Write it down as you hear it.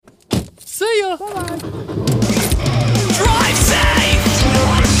See ya. Bye-bye. Drive safe!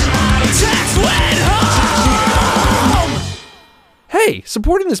 Text when home! Hey,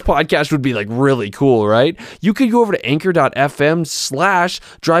 supporting this podcast would be like really cool, right? You could go over to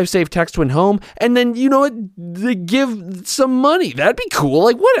anchor.fm/DriveSafeTextWhenHome and then, you know what, they give some money. That'd be cool.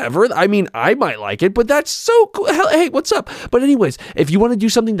 Like, whatever. I mean, I might like it, but that's so cool. Hell, hey, what's up? But anyways, if you want to do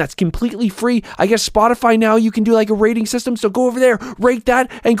something that's completely free, I guess Spotify now, you can do like a rating system. So go over there, rate that,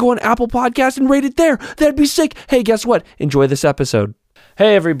 and go on Apple Podcasts and rate it there. That'd be sick. Hey, guess what? Enjoy this episode.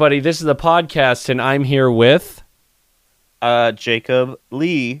 Hey, everybody. This is the podcast, and I'm here with... Jacob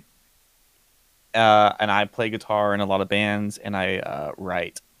Lee, and I play guitar in a lot of bands, and I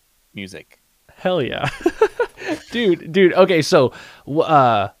write music. Hell yeah. dude. Okay, so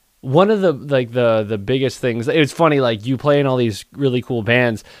one of the biggest things, it's funny, like you play in all these really cool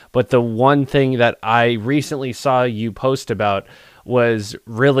bands, but the one thing that I recently saw you post about was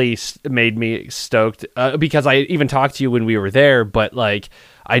really made me stoked, because I even talked to you when we were there, but like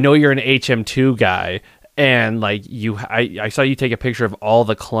I know you're an HM2 guy. And like I saw you take a picture of all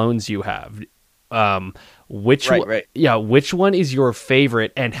the clones you have. Which one is your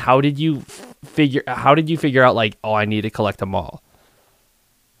favorite, and how did you figure out like, oh, I need to collect them all?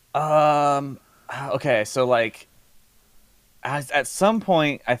 Okay, so like at some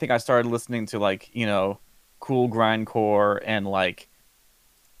point I think I started listening to like, you know, cool grindcore and like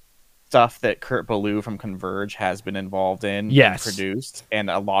stuff that Kurt Ballou from Converge has been involved in and produced, and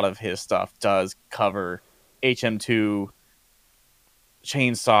a lot of his stuff does cover HM2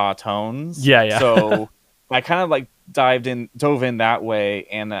 chainsaw tones. Yeah. So I kind of like dove in that way,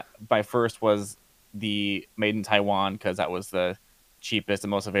 and my first was the Made in Taiwan because that was the cheapest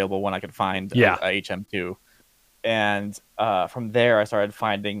and most available one I could find. HM2, and from there I started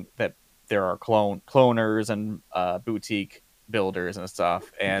finding that there are cloners and boutique builders and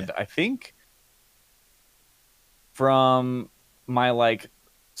stuff, and I think from my like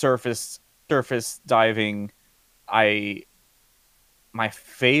surface diving, my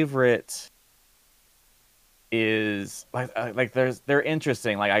favorite is like they're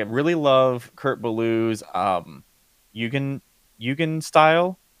interesting. Like I really love Kurt Ballou's Yugen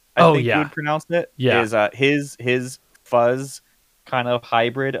style. I think you would pronounce it. His fuzz kind of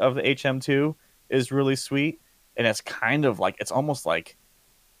hybrid of the HM2 is really sweet. And it's kind of like, it's almost like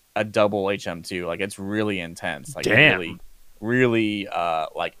a double HM2. Like it's really intense. Like really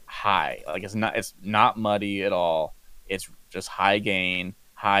like high. Like it's not muddy at all. It's just high gain,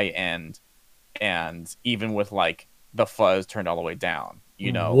 high end, and even with like the fuzz turned all the way down.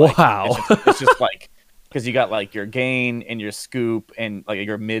 You know, wow. Like, it's just like, because you got like your gain and your scoop and like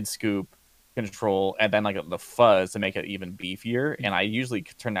your mid scoop control, and then like the fuzz to make it even beefier, and I usually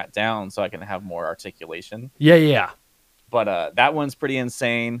turn that down so I can have more articulation. But that one's pretty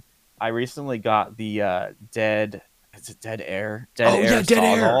insane. I recently got the Dead Air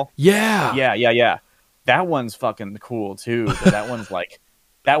Sawzall. Yeah. That one's fucking cool too. That one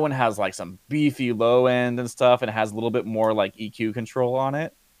has like some beefy low end and stuff, and it has a little bit more like EQ control on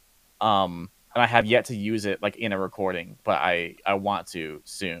it. And I have yet to use it like in a recording, but I want to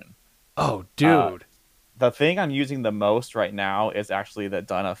soon. Oh, dude. The thing I'm using the most right now is actually the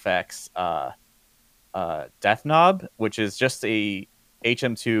Dun Effects Death Knob, which is just a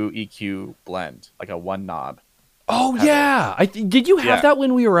HM2 EQ blend, like a one knob. Oh, yeah. Did you have that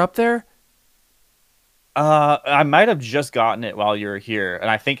when we were up there? I might have just gotten it while you were here,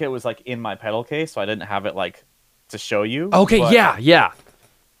 and I think it was like in my pedal case, so I didn't have it like to show you. Okay, but, yeah.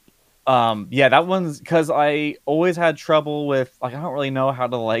 That one's because I always had trouble with like, I don't really know how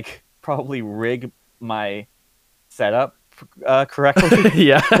to like probably rig my setup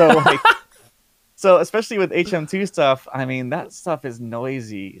correctly. So especially with HM2 stuff, I mean that stuff is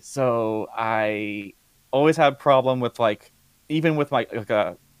noisy, so I always had problem with like, even with my like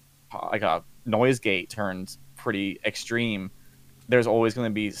a noise gate turned pretty extreme, there's always going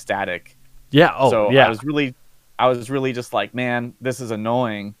to be static. I was really just like, man, this is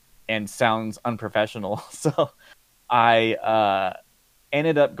annoying and sounds unprofessional. So I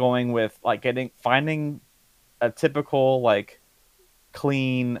ended up going with like finding a typical like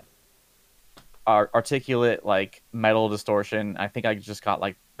clean articulate like metal distortion. I think I just got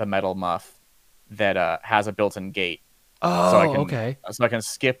like the Metal Muff that has a built-in gate. So I can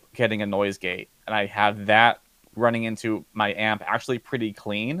skip getting a noise gate, and I have that running into my amp actually pretty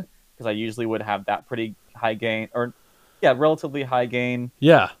clean, because I usually would have that pretty high gain, or relatively high gain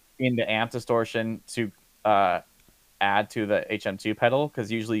in the amp distortion to add to the HM2 pedal,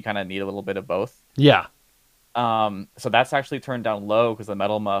 because usually you kind of need a little bit of both. So that's actually turned down low because the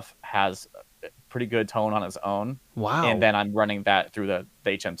Metal Muff has pretty good tone on its own. Wow. And then I'm running that through the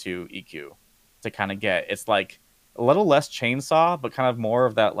HM2 EQ to kind of get, it's like a little less chainsaw, but kind of more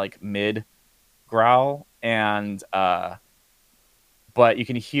of that like mid growl. And but you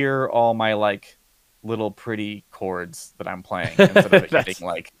can hear all my like little pretty chords that I'm playing instead of it getting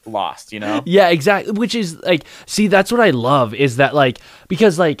like lost, you know? Yeah, exactly. Which is like, see, that's what I love is that like,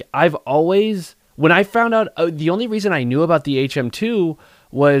 because like I've always, when I found out, the only reason I knew about the HM2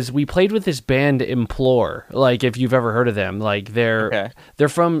 was we played with this band Implore. Like if you've ever heard of them, like they're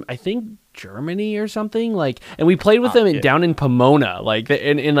from, I think, Germany or something, like, and we played with them down in Pomona, like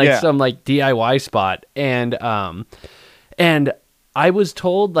in like some like DIY spot. And I was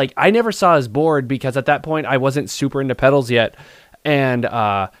told, like, I never saw his board because at that point I wasn't super into pedals yet. And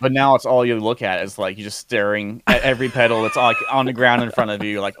but now it's all you look at is like you're just staring at every pedal that's like on the ground in front of you.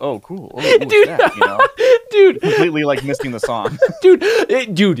 You're like, oh, cool, dude, that? You know, dude, completely like missing the song,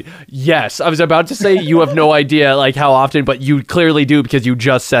 dude. Yes, I was about to say you have no idea like how often, but you clearly do because you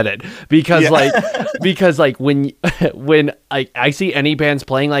just said it. Because like when I see any bands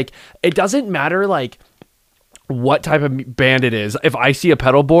playing, like it doesn't matter like what type of band it is. If I see a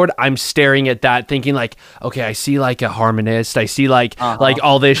pedal board, I'm staring at that thinking like, okay, I see like a harmonist, I see like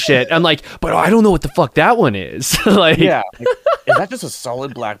all this shit. I'm like, but I don't know what the fuck that one is. Like, yeah, like, is that just a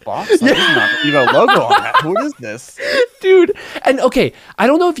solid black box? Like, you got a logo on that. What is this, dude? And okay, I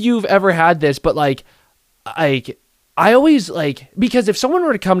don't know if you've ever had this, but like I always like, because if someone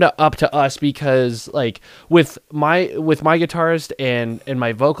were to come up to us, because like with my guitarist and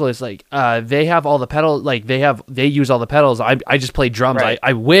my vocalist, like they have all the pedals, like they use all the pedals. I just play drums. Right.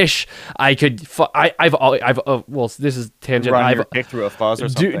 I wish I could. I've well, this is tangent. Run your pick through a fuzz or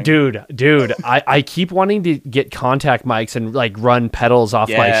something. Dude, I keep wanting to get contact mics and like run pedals off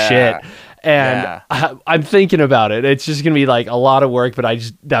my shit. And I'm thinking about it. It's just gonna be like a lot of work, but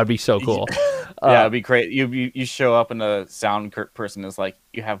that would be so cool. Yeah, it'd be great. You show up and the sound person is like,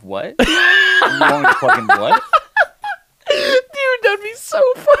 you have what? You want to plug in what? Dude, that'd be so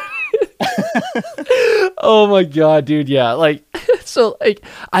funny. Oh my god, dude, yeah. Like, so like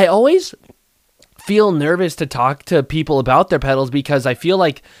I always feel nervous to talk to people about their pedals because I feel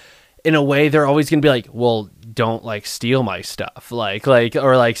like in a way they're always gonna be like, well, don't like steal my stuff, like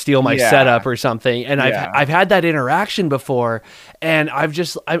or like steal my setup or something. And I've had that interaction before, and I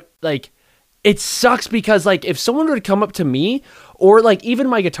like, it sucks because like if someone were to come up to me or like even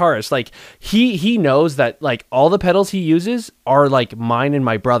my guitarist, like he knows that like all the pedals he uses are like mine and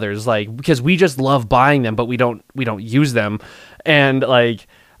my brother's, like because we just love buying them, but we don't use them. And like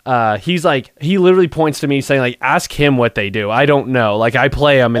he's like, he literally points to me saying like, ask him what they do. I don't know. Like I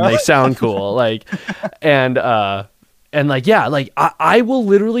play them and they sound cool. Like, and like, yeah, like I will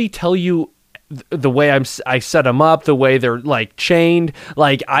literally tell you the way I set them up, the way they're like chained,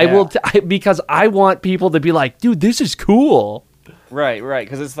 like I will, because I want people to be like, dude, this is cool. Right.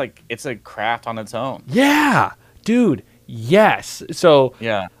 Because it's like, it's a craft on its own. Yeah, dude. Yes. So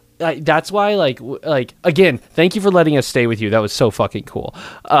yeah. That's why, like again, thank you for letting us stay with you. That was so fucking cool.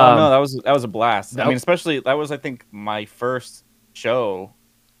 No, that was a blast. I mean, especially that was, I think, my first show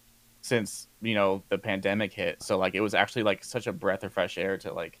since the pandemic hit. So like, it was actually like such a breath of fresh air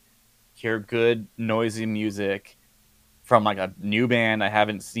to like hear good noisy music from like a new band I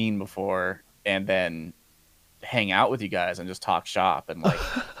haven't seen before, and then hang out with you guys and just talk shop and like.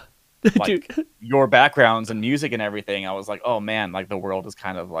 Like your backgrounds and music and everything, I was like, oh man, like the world is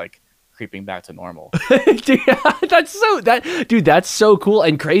kind of like creeping back to normal. Dude, that's so cool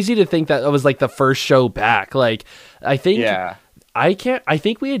and crazy to think that it was like the first show back. Like I think I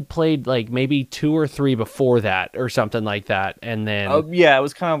think we had played like maybe 2 or 3 before that or something like that, and then it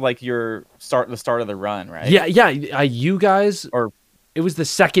was kind of like the start of the run, right? You guys, or it was the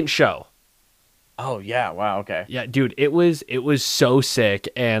second show. Oh yeah, wow, okay. Yeah, dude, it was so sick,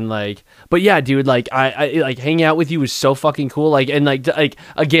 and like, but yeah, dude, like I like hanging out with you was so fucking cool. Like, and like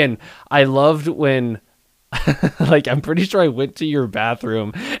again, I loved when like I'm pretty sure I went to your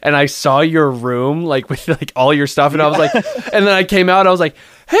bathroom and I saw your room like with like all your stuff, and I was like, and then I came out, and I was like,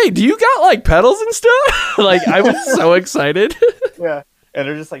 hey, do you got like pedals and stuff? Like I was so excited. Yeah. And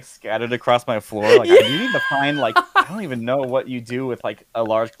they're just like scattered across my floor. Like I need to find like, I don't even know what you do with like a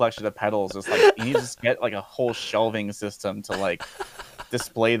large collection of pedals. It's like you need to just get like a whole shelving system to like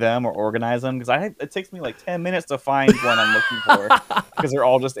display them or organize them, because it takes me like 10 minutes to find one I'm looking for because they're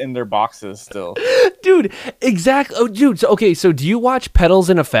all just in their boxes still. Dude, exactly. Oh, dude. So okay, so do you watch Pedals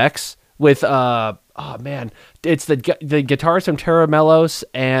and Effects with oh man, it's the guitarist from Terra Melos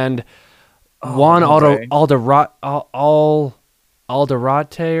and Juan Alderate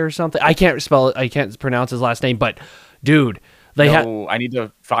or something. I can't spell it. I can't pronounce his last name, but dude, I need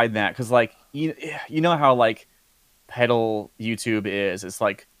to find that, because like you know how like pedal YouTube is. It's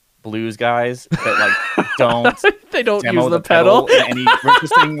like blues guys that like don't They don't demo use the pedal pedal. in any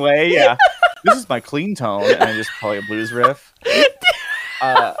interesting way. Yeah, this is my clean tone, and I just play a blues riff.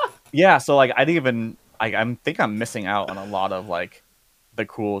 Yeah, so like I didn't even I think I'm missing out on a lot of like the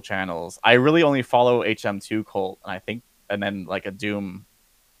cool channels. I really only follow HM2 Cult, and I think, and then like a Doom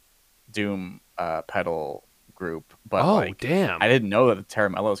pedal group. But Oh, like, damn. I didn't know that the Terra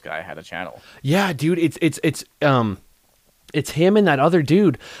Mellows guy had a channel. Yeah, dude, it's him and that other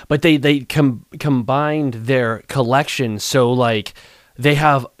dude, but they combined their collection, so like they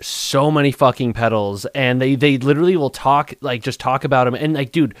have so many fucking pedals, and they literally will talk about them, and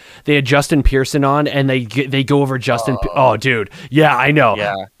like, dude, they had Justin Pearson on, and they go over Justin. Oh, dude, yeah, I know.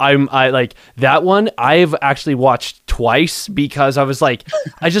 Yeah. I like that one. I've actually watched twice because I was like,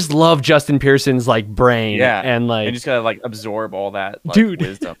 I just love Justin Pearson's like brain, Yeah, and like, and just gotta like absorb all that like, dude,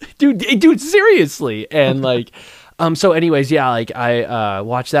 wisdom. dude, seriously, and like. So anyways, yeah, like I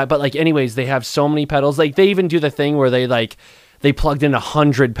watched that, but like anyways, they have so many pedals. Like they even do the thing where they plugged in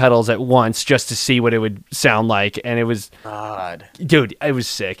 100 pedals at once just to see what it would sound like, and it was, God, dude, it was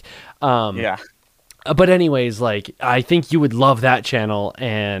sick. yeah. But anyways, like I think you would love that channel,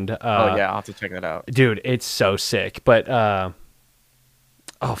 and Oh yeah, I'll have to check that out. dude, it's so sick. But oh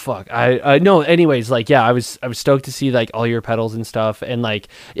fuck, I no. Anyways, like yeah, I was stoked to see like all your pedals and stuff, and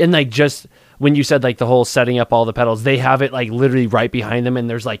just when you said like the whole setting up all the pedals, they have it like literally right behind them, and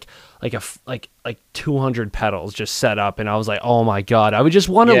there's like 200 pedals just set up, and I was like, oh my god, I would just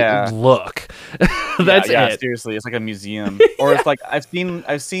want to look. That's it. Seriously, it's like a museum. Or it's like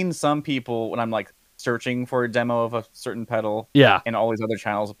I've seen some people when I'm like searching for a demo of a certain pedal, Yeah. and all these other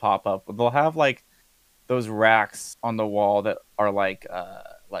channels will pop up. They'll have like those racks on the wall that are like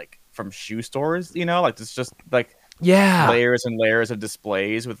from shoe stores, you know, like it's just like Yeah. layers and layers of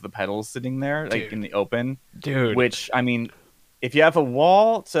displays with the pedals sitting there like Dude. in the open. Dude. Which, I mean, if you have a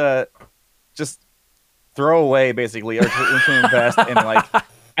wall to just throw away basically, or to invest in, like,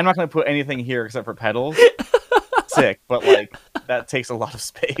 I'm not going to put anything here except for pedals. Sick, but like that takes a lot of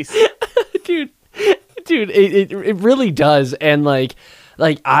space. dude, it really does, and like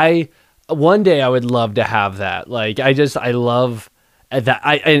I one day I would love to have that. Like I love that.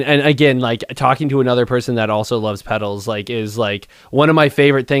 And again, like talking to another person that also loves pedals, like is like one of my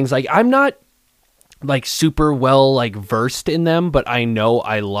favorite things. Like I'm not like super well like versed in them, but I know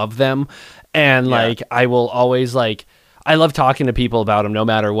I love them, and like I will always like. I love talking to people about them no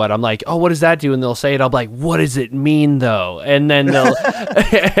matter what. I'm like, oh, what does that do? And they'll say it. I'll be like, what does it mean though? And then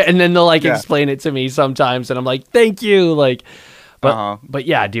they'll, like explain it to me sometimes. And I'm like, thank you. Like, but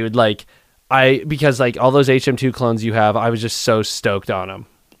yeah, dude, like because like all those HM2 clones you have, I was just so stoked on them.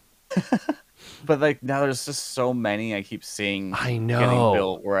 But like now there's just so many I keep seeing I know. getting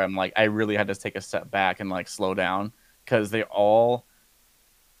built where I'm like, I really had to take a step back and like slow down because they all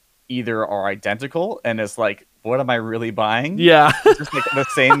either are identical and it's like, what am I really buying? Yeah. Just like the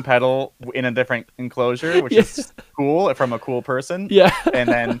same pedal in a different enclosure, which is cool from a cool person. Yeah. And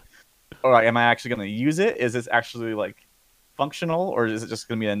then, all right, am I actually going to use it? Is this actually like functional, or is it just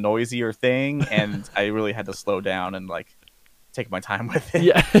going to be a noisier thing? And I really had to slow down and like take my time with it.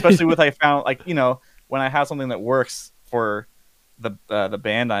 Yeah. Especially with I found like, you know, when I have something that works for the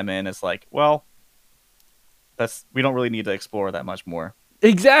band I'm in, it's like, well, we don't really need to explore that much more.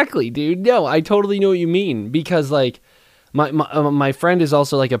 Exactly, dude. No, I totally know what you mean because like my friend is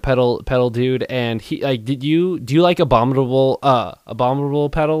also like a pedal dude, and he like do you like abominable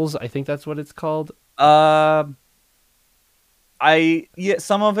pedals? I think that's what it's called. Some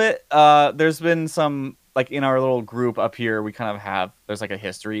of it. There's been some like in our little group up here. We kind of there's like a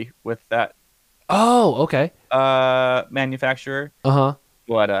history with that. Oh, okay. Manufacturer.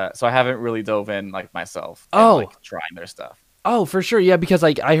 But so I haven't really dove in like myself. And, like, trying their stuff. Oh, for sure. Yeah, because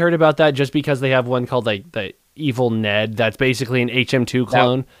like I heard about that just because they have one called like the Evil Ned that's basically an HM2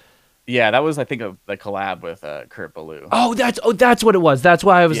 clone. That was I think the collab with Kurt Ballou. Oh, that's what it was. That's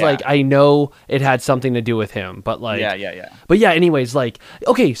why I was like, I know it had something to do with him, but like Yeah. But yeah, anyways, like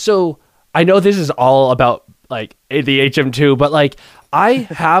okay, so I know this is all about like the HM2, but like I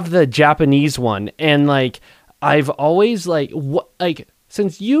have the Japanese one, and like I've always like what like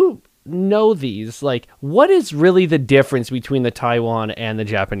since you know these, like what is really the difference between the Taiwan and the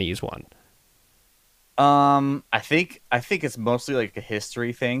Japanese one? I think it's mostly like a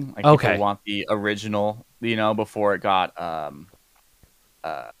history thing. Like people want the original, you know, before it got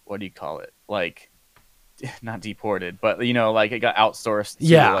what do you call it? Like not deported, but you know, like it got outsourced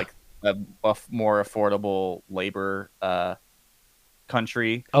to like a more affordable labor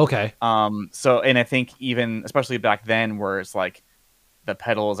country. Okay. So and I think even especially back then where it's like the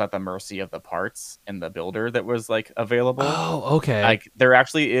pedal is at the mercy of the parts and the builder that was like available. Oh, okay. Like there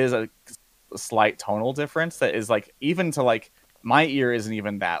actually is a slight tonal difference that is like even to like my ear isn't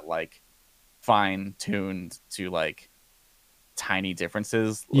even that like fine tuned to like tiny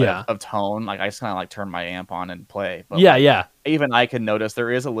differences of tone. Like I just kind of like turn my amp on and play. But like, even I can notice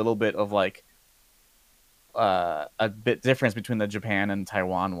there is a little bit of like a bit difference between the Japan and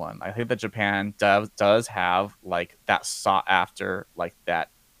Taiwan one. I think that Japan does have like that sought after like that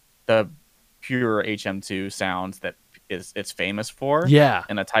the pure HM2 sounds that it's famous for. Yeah.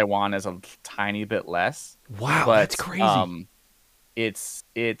 And the Taiwan is a tiny bit less. Wow, but, that's crazy.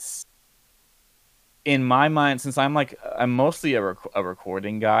 It's in my mind, since I'm mostly a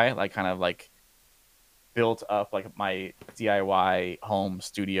recording guy, like kind of like built up like my DIY home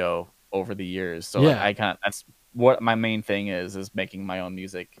studio over the years. So like, that's what my main thing is making my own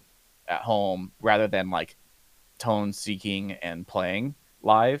music at home rather than like tone seeking and playing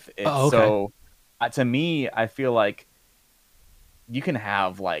live. So to me, I feel like you can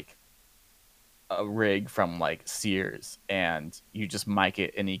have like a rig from like Sears and you just mic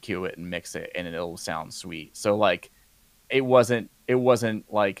it and EQ it and mix it and it'll sound sweet. So like it wasn't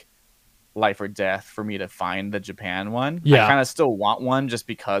like life or death for me to find the Japan one. I kind of still want one just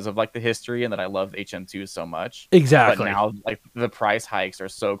because of like the history and that I love HM2 so much. Exactly. But now like the price hikes are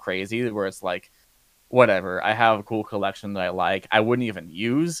so crazy where it's like whatever. I have a cool collection that I like. I wouldn't even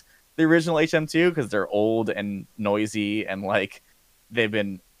use the original HM2 because they're old and noisy and like they've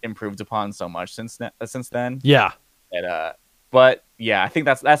been improved upon so much since then. Yeah. But yeah, I think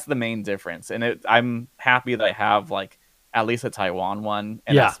that's the main difference. And I'm happy that I have like at least a Taiwan one,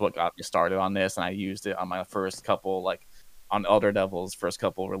 and that's what got me started on this. And I used it on my first couple, like on Elder Devil's first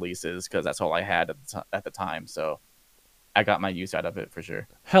couple releases, because that's all I had at the time. So I got my use out of it for sure.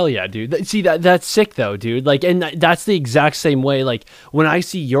 Hell yeah, dude. See, that's sick though, dude. Like, and that's the exact same way. Like when I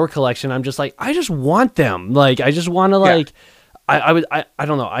see your collection, I'm just like, I just want them. Like, I just want to like, I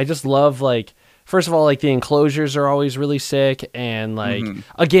don't know. I just love like, first of all, like the enclosures are always really sick, and like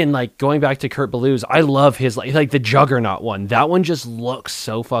again, like going back to Kurt Ballew's, I love his like the Juggernaut one. That one just looks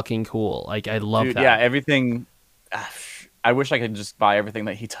so fucking cool. Like I love that. Yeah, everything. I wish I could just buy everything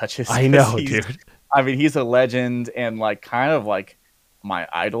that he touches. I know, dude. I mean, he's a legend and like kind of like my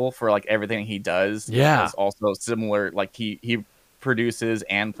idol for like everything he does. Yeah, it's also similar. Like he produces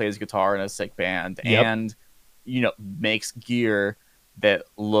and plays guitar in a sick band, and makes gear that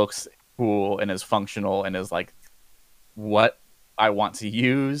looks cool and is functional and is like what I want to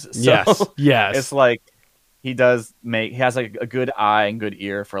use. So yes. It's like he has like a good eye and good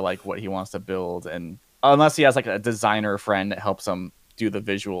ear for like what he wants to build, and unless he has like a designer friend that helps him do the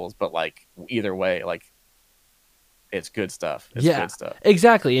visuals, but like either way, like it's good stuff. It's good stuff.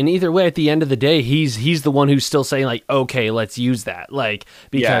 Exactly. And either way, at the end of the day, he's the one who's still saying like, okay, let's use that. Like,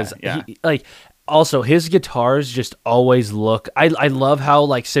 because he, like, also, his guitars just always look. I love how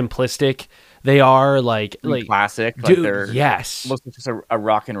like simplistic they are, like classic. Dude, like they're mostly just a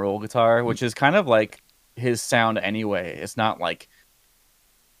rock and roll guitar, which is kind of like his sound anyway. It's not like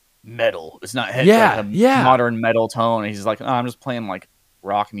metal. It's not like a modern metal tone. He's like, oh, I'm just playing like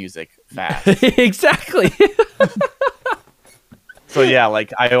rock music fast. Exactly. So yeah,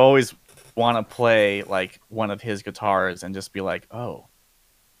 like I always want to play like one of his guitars and just be like, oh,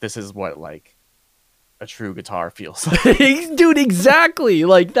 this is what like a true guitar feels like. Dude, exactly.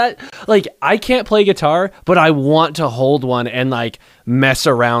 Like that, like I can't play guitar, but I want to hold one and like mess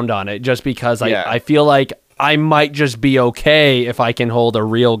around on it just because I feel like I might just be okay if I can hold a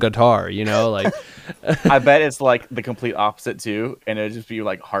real guitar, like I bet it's like the complete opposite too, and it'd just be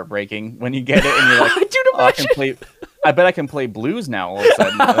like heartbreaking when you get it and you're like, dude, I bet I can play blues now all of a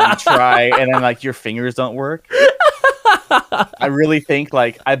sudden. And then you try and then like your fingers don't work. I really think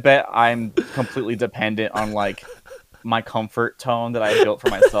like I bet I'm completely dependent on like my comfort tone that I built for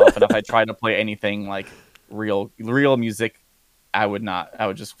myself, and if I tried to play anything like real music, I would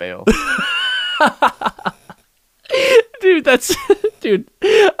just fail. Dude,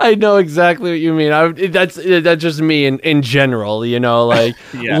 I know exactly what you mean. That's just me in general, like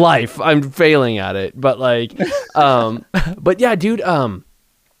life. I'm failing at it, but like, but yeah, dude.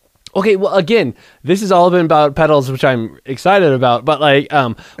 Okay, well, again, this has all been about pedals, which I'm excited about. But like,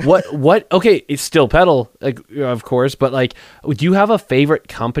 what? Okay, it's still pedal, like, of course. But like, do you have a favorite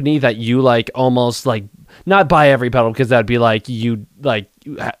company that you like? Almost like not buy every pedal, because that'd be like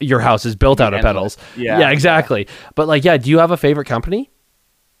your house is built out of pedals. Yeah, exactly. But like, do you have a favorite company?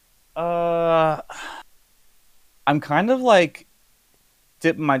 I'm kind of like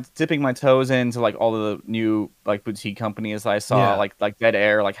dipping my toes into like all of the new like boutique companies I saw. Like Dead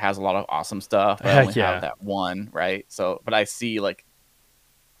Air like has a lot of awesome stuff. I only have that one, right? So but I see like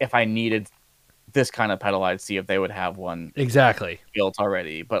if I needed this kind of pedal, I'd see if they would have one Exactly. built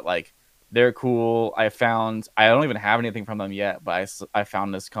already. But like, they're cool. I don't even have anything from them yet, but I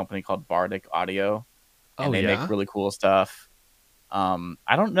found this company called Bardic Audio, and Oh they yeah. make really cool stuff.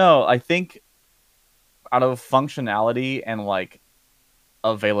 I don't know. I think out of functionality and like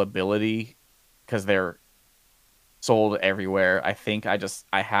availability, because they're sold everywhere, I think I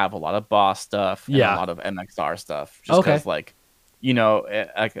have a lot of Boss stuff and Yeah. a lot of MXR stuff. Just Okay. because, like,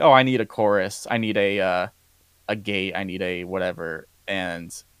 like, oh, I need a chorus, I need a gate, I need a whatever,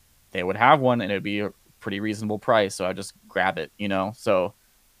 and they would have one, and it'd be a pretty reasonable price, so I just grab it, So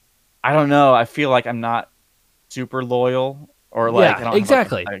I don't know. I feel like I'm not super loyal, or like I Yeah, don't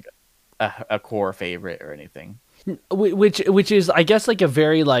exactly. have a core favorite or anything. Which is, I guess, like a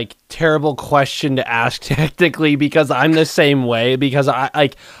very like terrible question to ask technically, because I'm the same way, because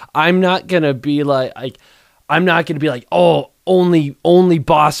I'm not gonna be like I'm not gonna be like, oh, only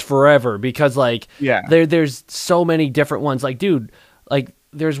Boss forever, because like Yeah. there's so many different ones. Like, dude, like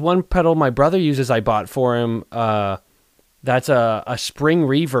there's one pedal my brother uses I bought for him, that's a spring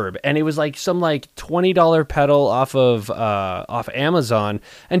reverb, and it was like some like $20 pedal off Amazon.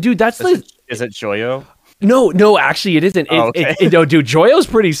 And dude, that's Is it Joyo? no, actually, it isn't. Oh, okay. No, dude, Joyo's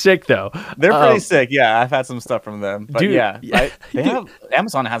pretty sick though. They're pretty sick. Yeah, I've had some stuff from them. But Dude, yeah, yeah,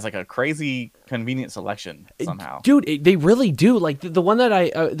 Amazon has like a crazy convenient selection somehow. Dude, they really do. Like the one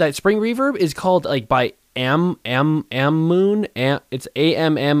that that spring reverb is called like by Moon. It's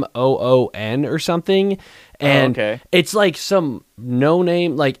AMMOON or something. And okay. it's like some no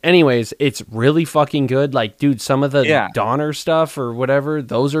name. Like, anyways, it's really fucking good. Like, dude, some of the Donner stuff or whatever,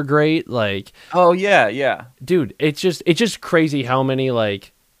 those are great. Like, oh yeah, dude, it's just crazy how many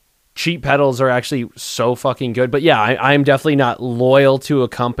like cheap pedals are actually so fucking good. But yeah, I'm definitely not loyal to a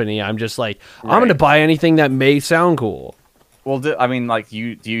company. I'm just like, Right. I'm gonna buy anything that may sound cool. Well, I mean, like, do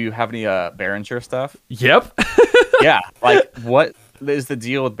you have any Behringer stuff? Yep. Yeah. Like, what is the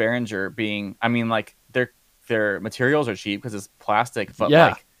deal with Behringer being? I mean, like, their materials are cheap because it's plastic, but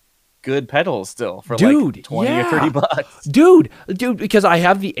like good pedals still for dude, like 20 or 30 bucks. Dude, because I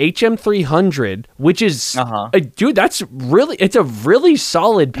have the HM300, which is dude, it's a really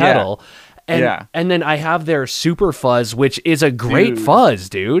solid pedal. And then I have their Super Fuzz, which is a great fuzz,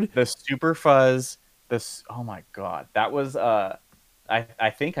 dude. The Super Fuzz, oh my god. That was I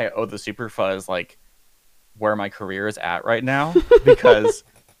think I owe the Super Fuzz like where my career is at right now, because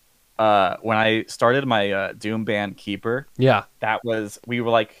when I started my Doom band Keeper, we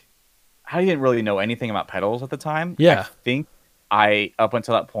were like, I didn't really know anything about pedals at the time. Yeah. I think up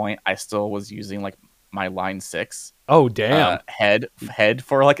until that point, I still was using like my Line 6. Oh, damn. Head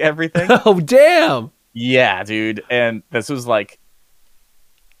for like everything. Oh, damn. Yeah, dude. And this was like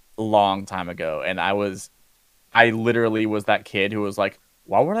a long time ago. And I literally was that kid who was like,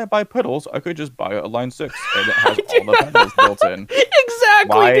 why would I buy pedals? I could just buy a Line 6 and it has all the pedals built in.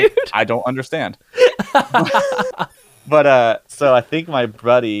 Exactly, dude. I don't understand. But so I think my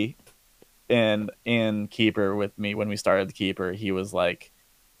buddy in Keeper with me when we started the Keeper, he was like,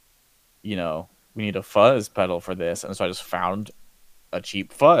 we need a fuzz pedal for this. And so I just found a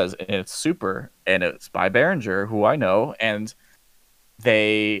cheap fuzz, and it's super, and it's by Behringer, who I know, and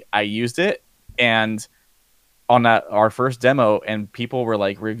I used it, and on our first demo, and people were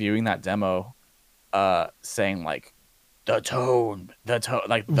like reviewing that demo, saying like the tone,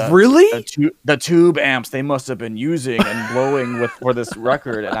 like really the tube amps they must have been using and blowing for this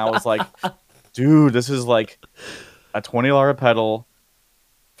record. And I was like, dude, this is like a $20 pedal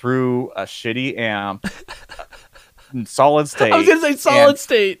through a shitty amp, solid state. I was gonna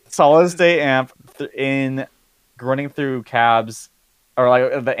say solid state amp in running through cabs, or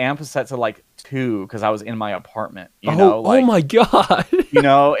like the amp is set to like 2 because I was in my apartment. Oh my god.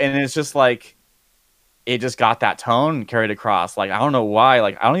 And it's just like, it just got that tone carried across. Like, I don't know why.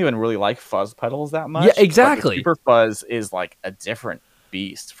 Like, I don't even really like fuzz pedals that much. Yeah, exactly. Super Fuzz is like a different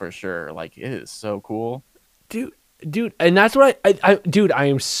beast for sure. Like, it is so cool, dude. And that's what I dude, I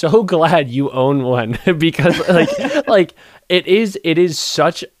am so glad you own one because like it is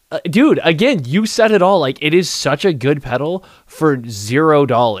such dude, again, you said it all. Like, it is such a good pedal for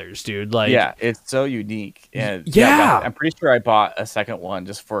 $0, dude. Like, yeah, it's so unique. And I'm pretty sure I bought a second one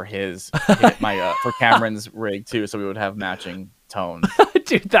just for my for Cameron's rig too, so we would have matching tones.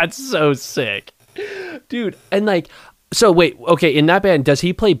 Dude, that's so sick, dude. And like, so wait, okay, in that band, does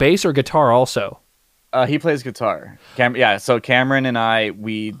he play bass or guitar also? He plays guitar. So Cameron and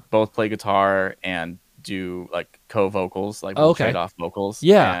we both play guitar and do like co-vocals, like trade off vocals.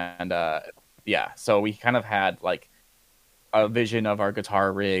 Yeah. And so we kind of had like a vision of our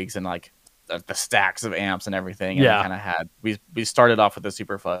guitar rigs, and like the stacks of amps and everything. And Yeah. we kind of had we started off with the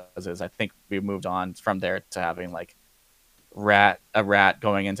super fuzzes. I think we moved on from there to having like a rat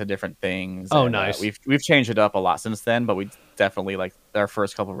going into different things. Oh, and, nice. We've changed it up a lot since then, but we definitely like our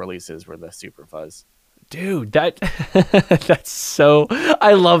first couple releases were the super fuzz. Dude, that that's so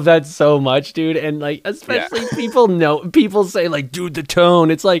I love that so much, dude. And like especially people say like, dude, the tone.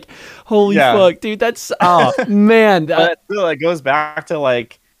 It's like, holy fuck, dude, that's oh man. But still, it goes back to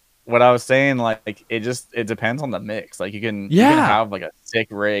like what I was saying, like it depends on the mix. Like you can have like a sick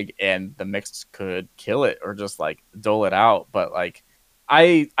rig and the mix could kill it or just like dull it out. But like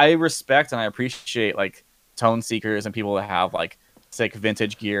I respect and I appreciate like tone seekers and people that have like sick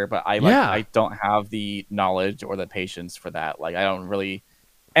vintage gear, but I don't have the knowledge or the patience for that. Like I don't really,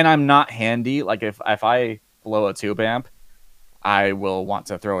 and I'm not handy. Like if I blow a tube amp, I will want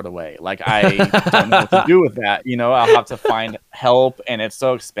to throw it away. Like I don't know what to do with that. You know, I'll have to find help, and it's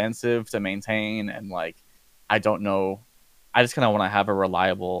so expensive to maintain. And like, I don't know. I just kind of want to have a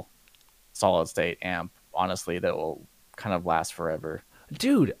reliable, solid state amp. Honestly, that will kind of last forever,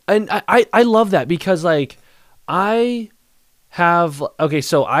 dude. And I love that because like I have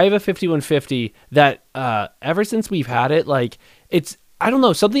so I have a 5150 that ever since we've had it, like it's I don't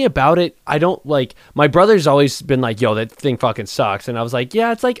know, something about it. I don't like. My brother's always been like, "Yo, that thing fucking sucks," and I was like,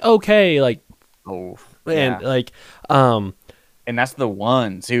 "Yeah, it's like okay, like and like and that's the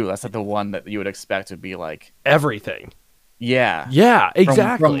one too. That's like the one that you would expect to be like everything." Yeah,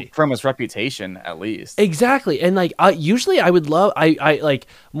 exactly. From its reputation, at least. Exactly, and like usually I would love I like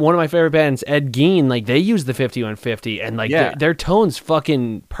one of my favorite bands, Ed Gein. Like they use the 5150, and like their tone's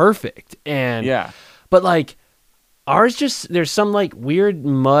fucking perfect. And but like ours just there's some like weird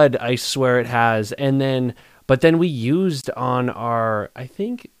mud I swear it has, and then but then we used on our I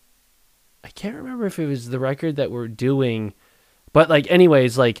can't remember if it was the record that we're doing, but like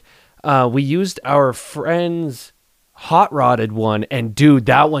anyways like we used our friend's hot rodded one, and dude,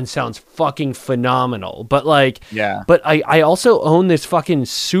 that one sounds fucking phenomenal. But like but I also own this fucking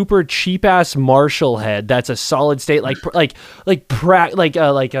super cheap ass Marshall head that's a solid state like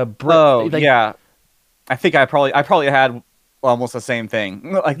I think I probably had almost the same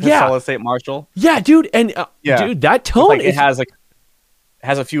thing, like the solid state Marshall. Yeah, dude, and dude, that tone like it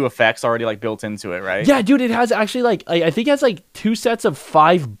has a few effects already like built into it, right? Yeah, dude, it has actually like I think it has like 2 sets of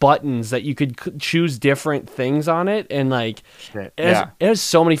 5 buttons that you could choose different things on it, and like it has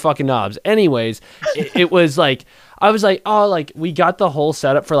so many fucking knobs. Anyways, it was like I was like, oh, like we got the whole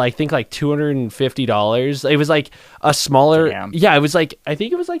setup for like I think like $250. It was like a smaller, it was like I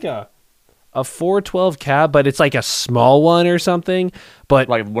think it was like a 412 cab, but it's like a small one or something, but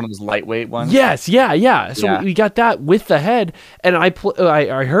like one of those lightweight ones. Yes, yeah. So we got that with the head, and I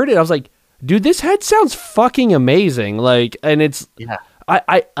heard it. I was like, dude, this head sounds fucking amazing. Like, and it's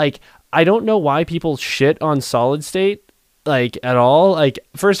I don't know why people shit on solid state like at all. Like,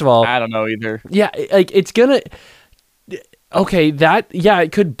 first of all, I don't know either. Yeah, like it's gonna. Okay,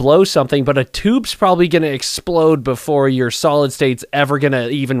 it could blow something, but a tube's probably going to explode before your solid state's ever going to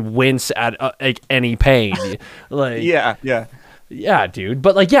even wince at like any pain. Like yeah, dude.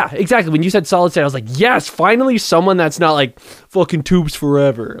 But like, yeah, exactly. When you said solid state, I was like, yes, finally someone that's not like fucking tubes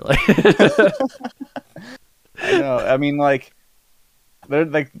forever. Like, I know. I mean, like, they're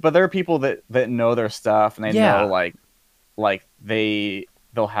like, but there are people that know their stuff, and they know like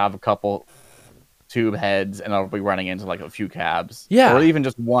they'll have a couple tube heads, and I'll be running into like a few cabs, or even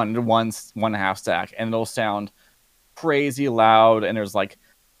just one half stack, and it'll sound crazy loud, and there's like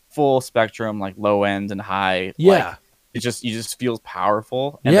full spectrum, like low end and high. Like, you just feels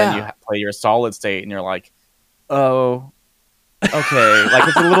powerful, and then you play your solid state, and you're like, oh, okay, like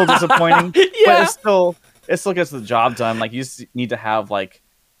it's a little disappointing, but it still gets the job done. Like you just need to have like,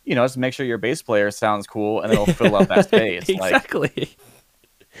 you know, just make sure your bass player sounds cool, and it'll fill up that space. Exactly.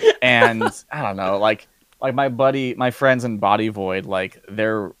 And I don't know, like my friends in Body Void, like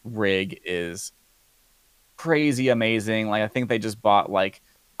their rig is crazy amazing. Like I think they just bought like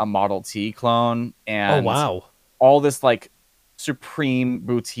a Model T clone, and all this like supreme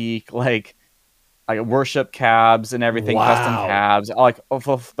boutique like worship cabs and everything, custom cabs, like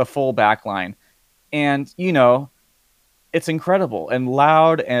the full backline, and you know, it's incredible and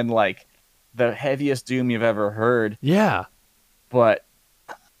loud and like the heaviest doom you've ever heard. But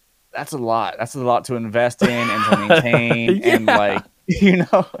that's a lot. That's a lot to invest in and to maintain. And like, you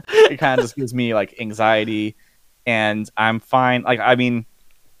know, it kind of just gives me like anxiety, and I'm fine. Like, I mean,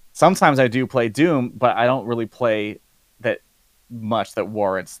 sometimes I do play Doom, but I don't really play that much that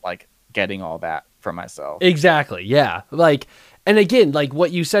warrants like getting all that for myself. Exactly. Yeah. Like, And again, like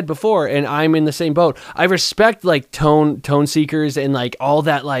what you said before, and I'm in the same boat. I respect like tone seekers and like all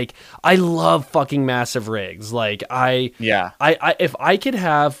that. Like I love fucking massive rigs. Like I if I could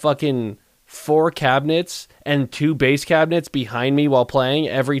have fucking 4 cabinets and 2 bass cabinets behind me while playing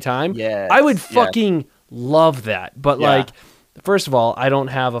every time, I would fucking love that. But like, first of all, I don't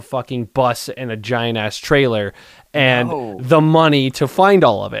have a fucking bus and a giant ass trailer and the money to find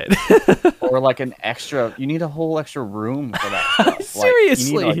all of it. Or like you need a whole extra room for that stuff.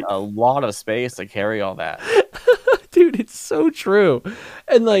 Seriously. Like, you need like a lot of space to carry all that. Dude, it's so true.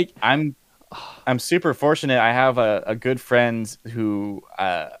 And like I'm super fortunate. I have a good friend who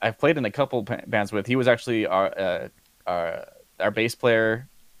I've played in a couple bands with. He was actually our bass player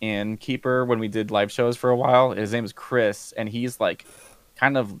in Keeper when we did live shows for a while. His name is Chris, and he's like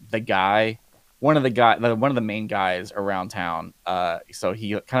kind of the guy, one of the main guys around town. So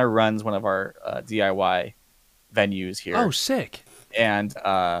he kind of runs one of our DIY venues here. Oh, sick! And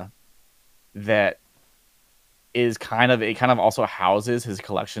that is kind of also houses his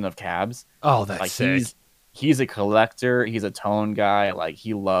collection of cabs. Oh, that's like sick. He's a collector. He's a tone guy. Like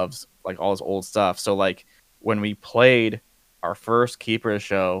he loves like all his old stuff. So like when we played our first Keeper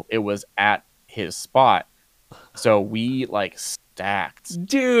show, it was at his spot. So we like stacked,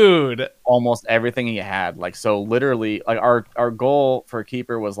 dude, almost everything he had. Like, so literally, like our goal for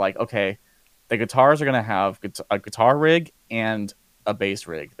Keeper was like, okay, the guitars are gonna have a guitar rig and a bass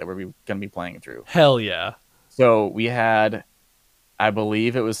rig that we're gonna be playing through. Hell yeah! So we had, I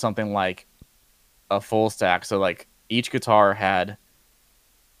believe it was something like a full stack. So like each guitar had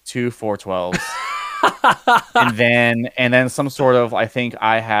 2 412s. and then some sort of, I think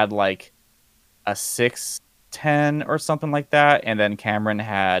I had like a 610 or something like that, and then Cameron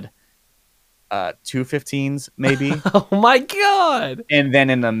had 2 15s maybe. Oh my god! And then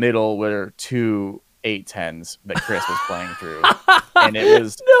in the middle were 2 810s that Chris was playing through, and it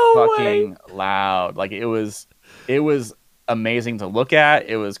was fucking loud. Like it was amazing to look at.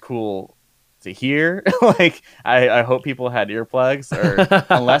 It was cool to hear. Like I hope people had earplugs, or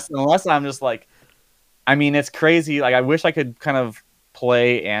unless I'm just like, I mean, it's crazy. Like I wish I could kind of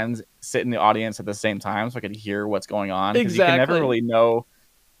play and sit in the audience at the same time so I could hear what's going on. Because you can never really know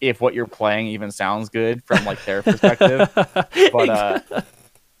if what you're playing even sounds good from like their perspective. But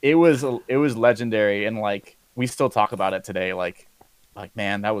it was legendary, and like we still talk about it today. Like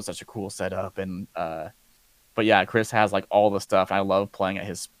man, that was such a cool setup. And but yeah, Chris has like all the stuff. I love playing at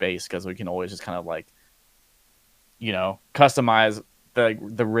his space because we can always just kind of like, you know, customize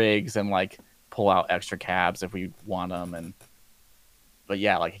the rigs and like pull out extra cabs if we want them. But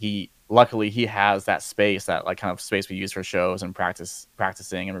yeah, like luckily he has that space, that like kind of space we use for shows and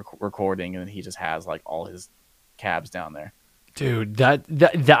practicing and recording, and he just has like all his cabs down there. Dude, that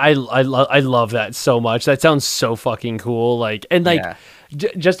I love that so much. That sounds so fucking cool. Like, and like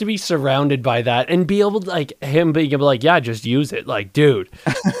just to be surrounded by that and be able to like him being able to like, yeah, just use it. Like, dude,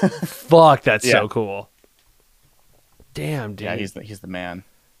 fuck, that's so cool. Damn, dude. Yeah, he's the man.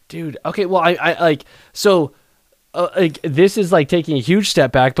 Dude, okay, well, I like, so, like, this is, like, taking a huge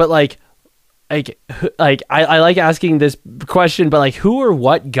step back, but, like, I like asking this question, but, like, who or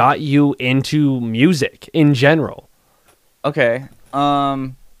what got you into music in general? Okay,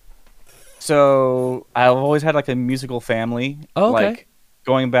 so I've always had, like, a musical family. Oh, okay. Like,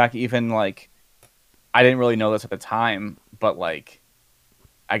 going back even, like, I didn't really know this at the time, but, like,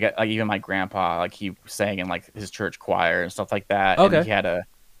 I get, like, even my grandpa, like, he sang in, like, his church choir and stuff like that. Okay. And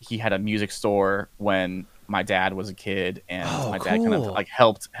he had a music store when my dad was a kid, and my dad kind of like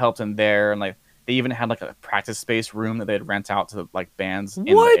helped him there, and like they even had like a practice space room that they'd rent out to like bands in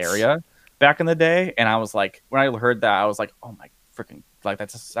the area back in the day. And I was like, when I heard that, I was like, oh my freaking, like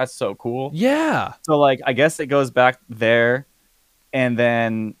that's so cool. Yeah. So like I guess it goes back there, and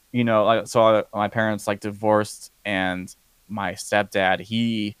then you know, like so my parents like divorced, and my stepdad,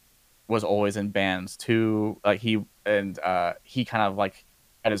 he was always in bands too. Like he kind of like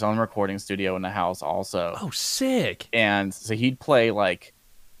at his own recording studio in the house also. Oh, sick. And so he'd play like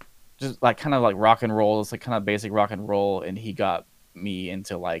just like kind of like rock and roll. It's like kind of basic rock and roll, and he got me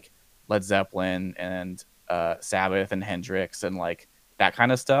into like Led Zeppelin and Sabbath and Hendrix and like that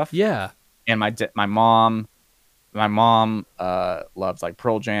kind of stuff. Yeah. And my mom loves like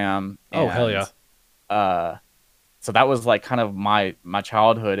Pearl Jam. Oh, hell yeah. So that was like kind of my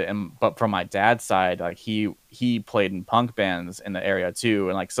childhood, but from my dad's side, like he played in punk bands in the area too,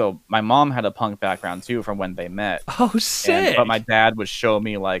 and like so my mom had a punk background too from when they met. Oh, sick! But my dad would show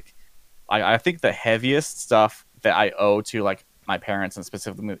me like I think the heaviest stuff that I owe to like my parents and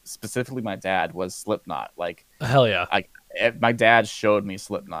specifically my dad was Slipknot. Like hell yeah! My dad showed me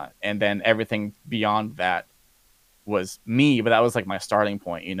Slipknot, and then everything beyond that was me, but that was like my starting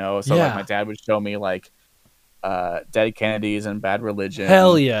point, you know. So like Yeah. my dad would show me like Dead Kennedys and Bad Hell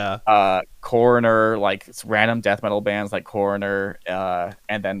Religion, yeah. Coroner, like random death metal bands like Coroner,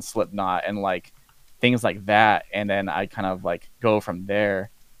 and then Slipknot and like things like that. And then I kind of like go from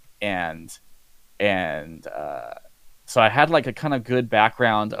there, and so I had like a kind of good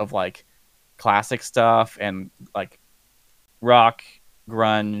background of like classic stuff and like rock,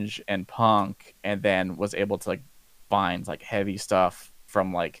 grunge, and punk, and then was able to like find like heavy stuff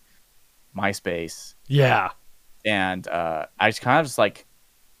from like MySpace. Yeah. And I just kind of just like,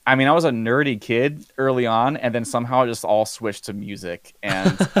 I mean, I was a nerdy kid early on, and then somehow it just all switched to music,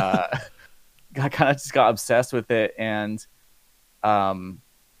 and I kind of just got obsessed with it, and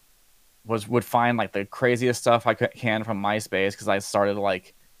would find like the craziest stuff I can from MySpace, because I started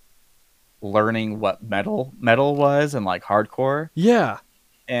like learning what metal was and like hardcore. Yeah.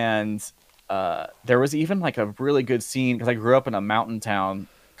 And there was even like a really good scene, because I grew up in a mountain town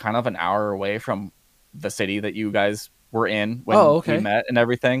kind of an hour away from the city that you guys were in when we met and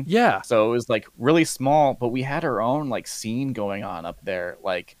everything. Yeah. So it was like really small, but we had our own like scene going on up there,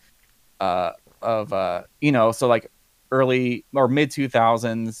 like you know, so like early or mid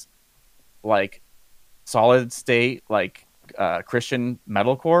 2000s, like solid state, like Christian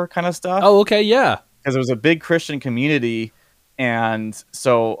metalcore kind of stuff. Oh, okay, yeah. Because it was a big Christian community, and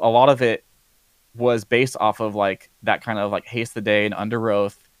so a lot of it was based off of like that kind of like Haste the Day and Under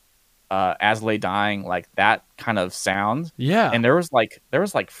Oath, As Lay Dying, like that kind of sound. Yeah. And there was like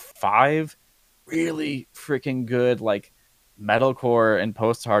 5 really freaking good like metalcore and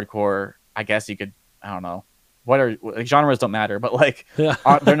post-hardcore, I guess you could, I don't know, what are like, genres don't matter, but like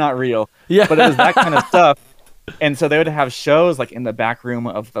they're not real. Yeah. But it was that kind of stuff. And so they would have shows like in the back room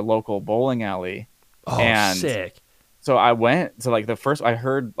of the local bowling alley. Oh, and sick. So I went to like the first, I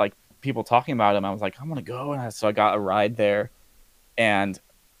heard like people talking about him. I was like, I'm gonna go, and so I got a ride there, and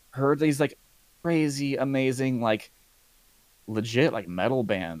heard these like crazy, amazing, like legit like metal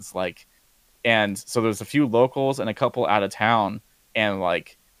bands, like, and so there's a few locals and a couple out of town, and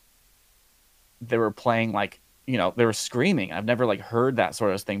like they were playing like, you know, they were screaming. I've never like heard that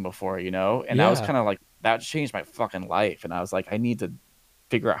sort of thing before, you know, and that was kind of like, that changed my fucking life, and I was like, I need to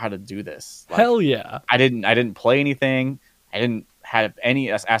figure out how to do this. Like, hell yeah. I didn't play anything. I didn't have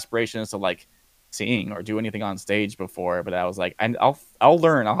any aspirations to like sing or do anything on stage before, but I was like, I'll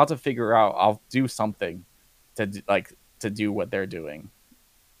learn. I'll have to figure out. I'll do something to do what they're doing.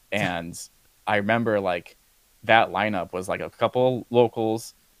 And I remember like that lineup was like a couple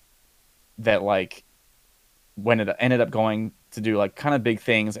locals that like ended up going to do like kind of big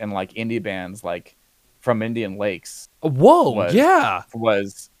things, and like indie bands like from Indian Lakes. Whoa, yeah.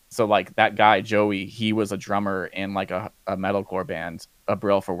 So like that guy Joey, he was a drummer in like a metalcore band, A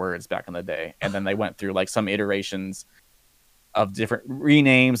Brill for Words, back in the day, and then they went through like some iterations of different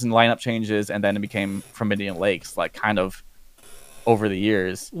renames and lineup changes, and then it became From Indian Lakes, like kind of over the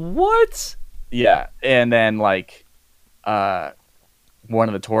years. What? Yeah, and then like one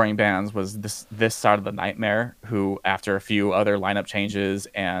of the touring bands was this Side of the Nightmare, who after a few other lineup changes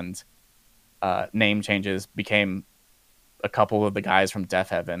and name changes became a couple of the guys from Death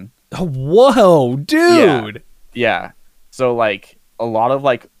Heaven. Whoa, dude. Yeah. So like a lot of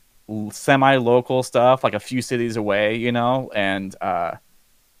like semi-local stuff, like a few cities away, you know, and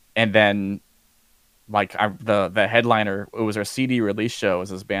then like the headliner, it was our CD release show,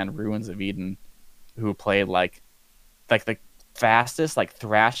 was this band Ruins of Eden, who played like the fastest, like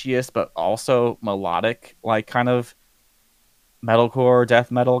thrashiest, but also melodic, like kind of metalcore,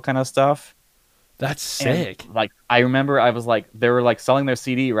 death metal kind of stuff. That's sick. And, like, I remember I was like, they were like selling their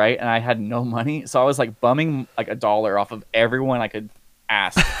CD, right? And I had no money, so I was like bumming like $1 off of everyone I could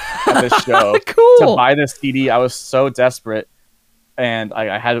ask at this show to buy this CD. I was so desperate, and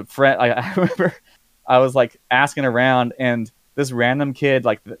I had a friend. I remember I was like asking around, and this random kid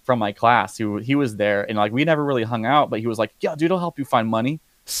like from my class, he was there, and like we never really hung out, but he was like, "Yeah, dude, I'll help you find money."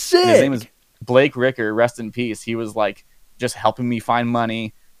 Sick. And his name is Blake Ricker, rest in peace. He was like just helping me find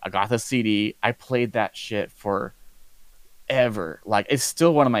money. I got the CD. I played that shit forever. Like, it's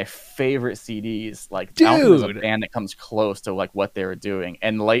still one of my favorite CDs. Like, dude, I don't think there's a band that comes close to like what they were doing.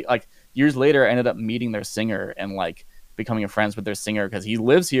 And like years later, I ended up meeting their singer and like becoming friends with their singer, because he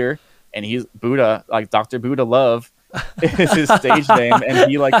lives here, and he's Buddha, like Dr. Buddha Love is his stage name. And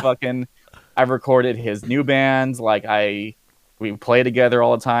he like fucking, I've recorded his new bands. Like we play together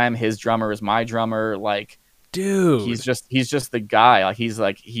all the time. His drummer is my drummer. Like, dude, he's just the guy. Like he's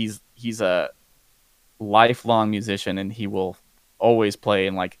a lifelong musician, and he will always play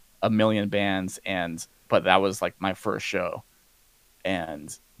in like a million bands. But that was like my first show,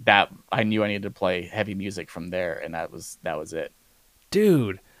 and that I knew I needed to play heavy music from there, and that was it.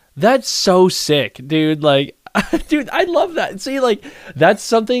 Dude, that's so sick, dude. Like, dude, I love that. See, like, that's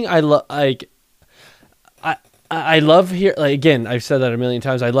something I love. Like, I love hear. Like, again, I've said that a million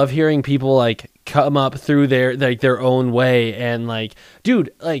times. I love hearing people like come up through their own way, and like,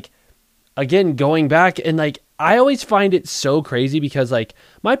 dude, like, again, going back and like, I always find it so crazy because like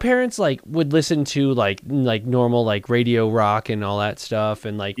my parents like would listen to like normal like radio rock and all that stuff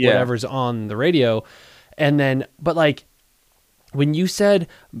and like whatever's on the radio, and then but like. When you said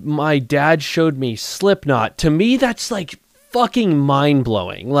my dad showed me Slipknot, to me that's like fucking mind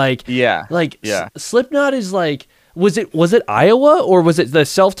blowing. Like, Slipknot is like, was it Iowa or was it the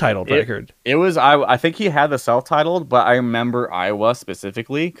self-titled record? It was I think he had the self-titled, but I remember Iowa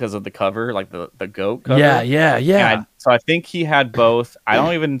specifically because of the cover, like the goat cover. Yeah. So I think he had both. I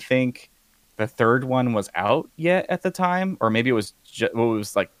don't even think the third one was out yet at the time, or maybe it was it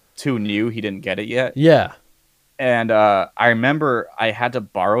was like too new. He didn't get it yet. Yeah. And I remember I had to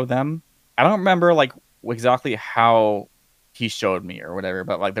borrow them. I don't remember like exactly how he showed me or whatever,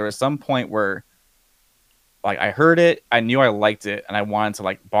 but like there was some point where like I heard it, I knew I liked it, and I wanted to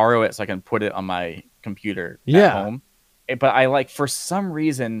like borrow it so I can put it on my computer at home. But I like for some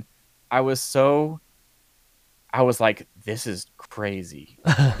reason I was like, this is crazy.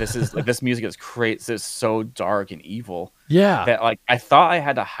 This is like this music is crazy. This is so dark and evil. Yeah. That like I thought I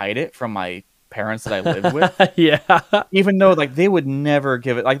had to hide it from my parents that I lived with. Yeah. Even though like they would never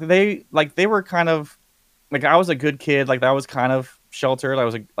give it, like they were kind of like, I was a good kid, like that was kind of sheltered. I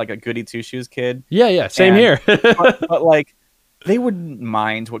was like a goody two shoes kid. Yeah, same here. but like they wouldn't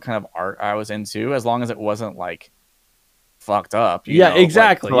mind what kind of art I was into as long as it wasn't like fucked up. You know?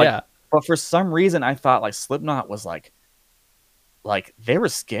 Exactly. Like, yeah. But for some reason I thought like Slipknot was like they were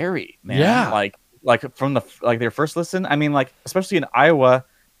scary, man. Yeah. Like from the like their first listen, I mean, like especially in Iowa,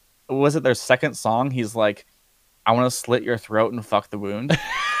 was it their second song? He's like, I want to slit your throat and fuck the wound.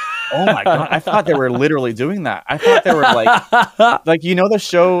 Oh my god! I thought they were literally doing that. I thought they were like you know the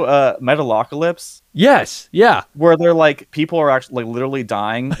show Metalocalypse? Yes, yeah. Where they're like people are actually like literally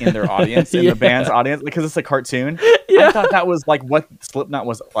dying in their audience, in the band's audience, because it's a cartoon. Yeah. I thought that was like what Slipknot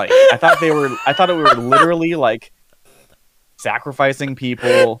was like. I thought it were literally like sacrificing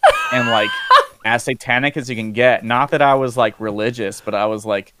people and like as satanic as you can get. Not that I was like religious, but I was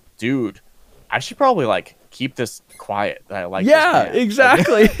like, dude, I should probably like keep this quiet. That I like. Yeah,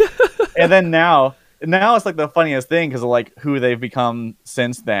 exactly. And then now it's like the funniest thing because of like who they've become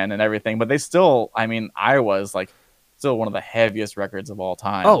since then and everything. But they still, I mean, Iowa's like still one of the heaviest records of all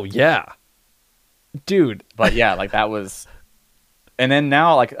time. Oh yeah, dude. But yeah, like that was. And then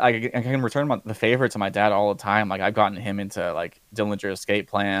now, like I can return the favorite to my dad all the time. Like I've gotten him into like Dillinger Escape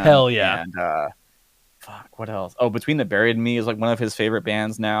Plan. Hell yeah. And fuck, what else? Oh, Between the Buried and Me is like one of his favorite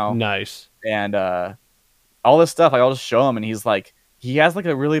bands now. Nice. And all this stuff, like I'll just show him, and he's like, he has like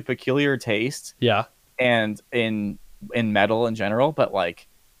a really peculiar taste. Yeah. And in metal in general, but like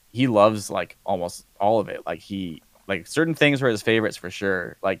he loves like almost all of it. Like he like certain things were his favorites for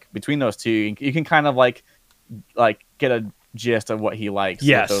sure. Like between those two, you can kind of like get a gist of what he likes.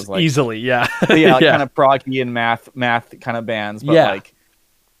 Yes, those, like, easily. Yeah. Yeah, like kind of proggy and math kind of bands. But like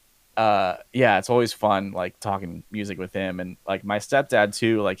yeah, it's always fun like talking music with him. And like my stepdad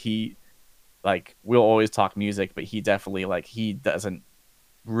too, like he like we'll always talk music, but he definitely like he doesn't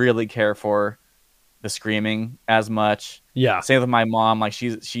really care for the screaming as much. Yeah. Same with my mom. Like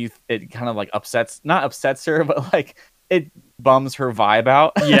she it kind of like not upsets her, but like it bums her vibe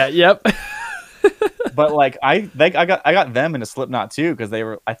out. Yeah. Yep. But like I got them into Slipknot too, because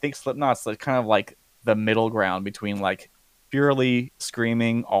I think Slipknot's like kind of like the middle ground between like purely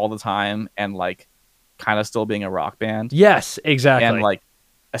screaming all the time and like kind of still being a rock band. Yes, exactly. And like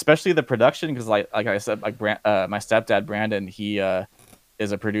especially the production, because like I said, like my stepdad Brandon, he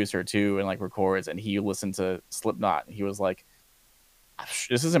is a producer too and like records, and he listened to Slipknot. He was like,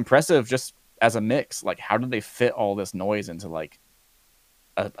 this is impressive just as a mix. Like how did they fit all this noise into like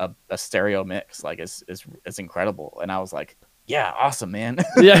a stereo mix? Like it's incredible. And I was like, yeah, awesome, man.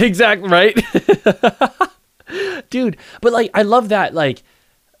 Yeah, exactly, right. Dude, but like I love that like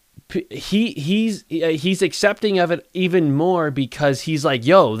he's accepting of it even more because he's like,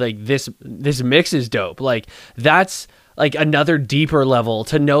 yo, like this mix is dope. Like that's like another deeper level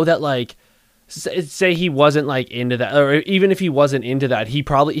to know that like say he wasn't like into that, or even if he wasn't into that,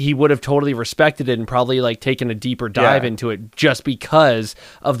 he would have totally respected it and probably like taken a deeper dive into it just because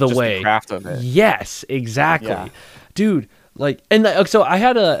of the way the craft of it. Yes, exactly. Dude, like, and so I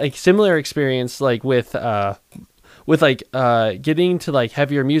had a similar experience like with with like getting to like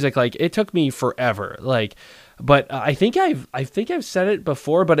heavier music, like it took me forever. Like, but I think I've said it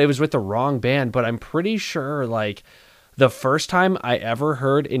before, but it was with the wrong band. But I'm pretty sure like the first time I ever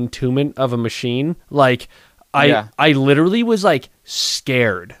heard Entombment of a Machine, like I literally was like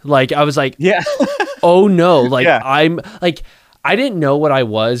scared. Like I was like, Yeah. oh no, like Yeah. I'm like I didn't know what I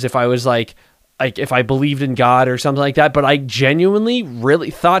was, if I was like if I believed in God or something like that, but I genuinely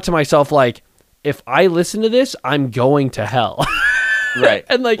really thought to myself like, if I listen to this, I'm going to hell. Right.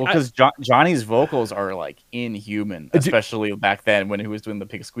 And like because Johnny's vocals are like inhuman, especially back then when he was doing the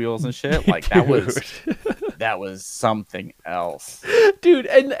pig squeals and shit. Like that was something else. dude,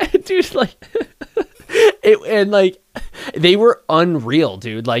 and dude, like it, and like they were unreal,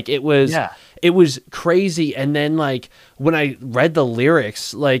 dude. Like it was crazy. And then like when I read the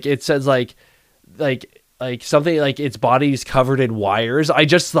lyrics, like it says like something like its body's covered in wires. I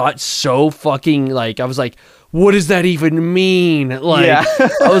just thought so fucking like, I was like, what does that even mean? Like,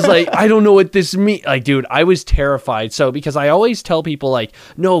 I was like, I don't know what this means. Like, dude, I was terrified. So, because I always tell people like,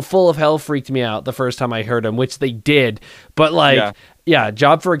 no, Full of Hell freaked me out the first time I heard them, which they did. But like,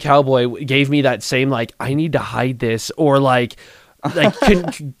 Job for a Cowboy gave me that same, like, I need to hide this, or like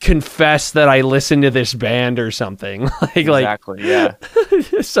confess that I listened to this band or something. Exactly. Yeah.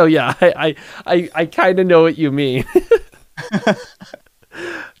 So yeah, I kind of know what you mean.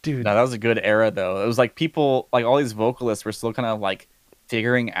 Dude. No, that was a good era though. It was like people, like all these vocalists were still kind of like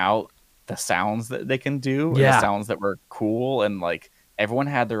figuring out the sounds that they can do, and the sounds that were cool, and like everyone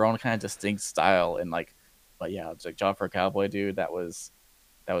had their own kind of distinct style, and like, but yeah, it's like Job for a Cowboy, dude. That was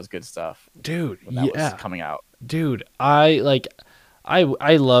good stuff, dude. That was coming out, dude. I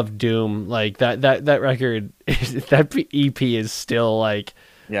love Doom. Like that record, that EP is still like,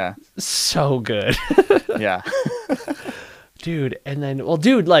 so good. Yeah. Dude. And then, well,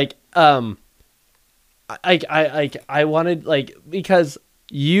 dude, like, I wanted, like, because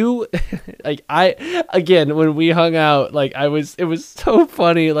you, like, again, when we hung out, like, it was so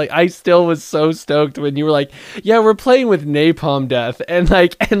funny. Like, I still was so stoked when you were like, yeah, we're playing with Napalm Death. And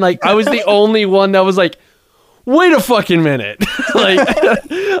like, I was the only one that was like, wait a fucking minute.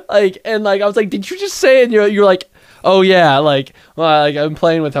 And I was like, did you just say it? And you're like, oh yeah. Like, well, like I'm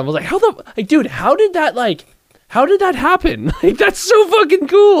playing with them. I was like, dude, how did that happen? Like, that's so fucking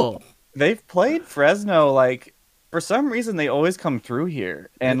cool. They've played Fresno, like, for some reason they always come through here.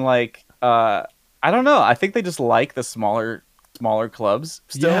 And like, I don't know. I think they just like the smaller clubs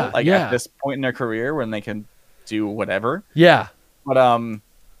still, at this point in their career when they can do whatever. Yeah. But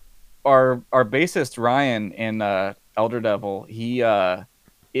our bassist Ryan in Elder Devil, he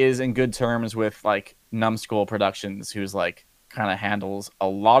is in good terms with like Numbskull Productions, who's like kind of handles a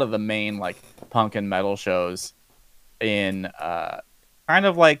lot of the main like punk and metal shows in kind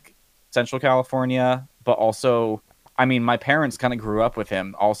of like Central California, but also, I mean, my parents kind of grew up with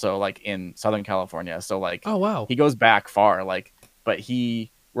him also like in Southern California, so like, oh wow, he goes back far, like, but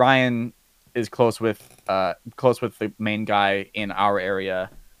Ryan is close with the main guy in our area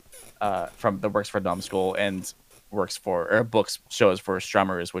from that works for Numbskull and books shows for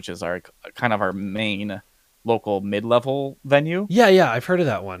Strummers, which is our kind of our main local mid-level venue. Yeah, I've heard of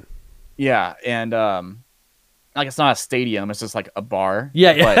that one. Yeah, and like it's not a stadium; it's just like a bar.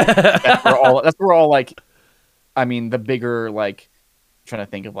 Yeah. But that's where all like, I mean, the bigger like, I'm trying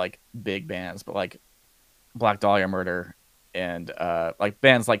to think of like big bands, but like Black Dahlia Murder and like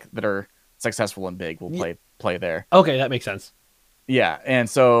bands like that are successful and big will play there. Okay, that makes sense. Yeah, and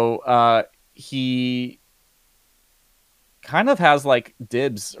so he kind of has like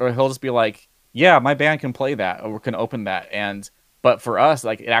dibs, or he'll just be like, yeah, my band can play that, or can open that. But for us,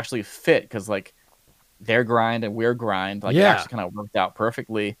 like, it actually fit because like their grind and we're grind, like, it actually kind of worked out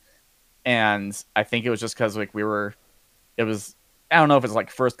perfectly. And I think it was just because like I don't know if it's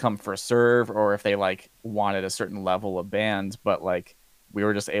like first come first serve, or if they like wanted a certain level of band, but like we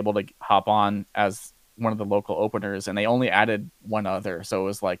were just able to hop on as one of the local openers, and they only added one other, so it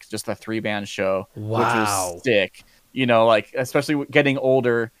was like just a 3-band show. Wow. Which was sick. You know, like, especially getting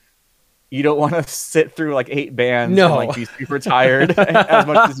older, you don't want to sit through like 8 bands and like be super tired as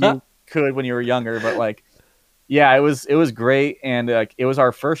much as you could when you were younger. But like, yeah, it was great, and like it was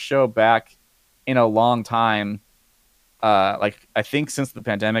our first show back in a long time. Like, I think since the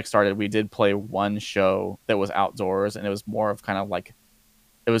pandemic started, we did play one show that was outdoors, and it was more of kind of like,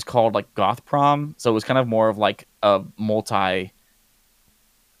 it was called like Goth Prom, so it was kind of more of like a multi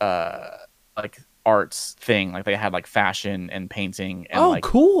like arts thing. Like they had like fashion and painting and like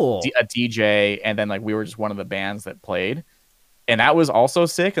cool, a DJ, and then like we were just one of the bands that played, and that was also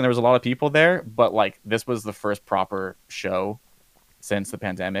sick, and there was a lot of people there. But like this was the first proper show since the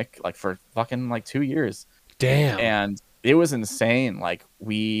pandemic, like for fucking like 2 years. Damn. And it was insane. Like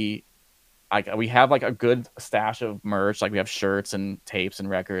we have like a good stash of merch. Like we have shirts and tapes and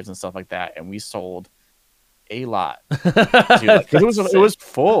records and stuff like that. And we sold a lot. Dude, like, it was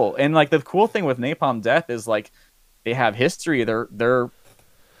full. And like the cool thing with Napalm Death is like they have history.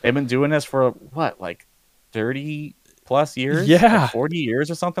 They've been doing this for what, like 30 plus years? Yeah. Like 40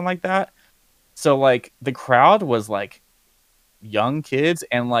 years or something like that. So like the crowd was like young kids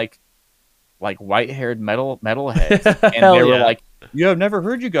and like white-haired metalheads. And they were like, "Yeah, I've never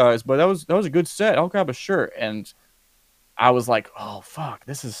heard you guys, but that was a good set. I'll grab a shirt." And I was like, "Oh fuck,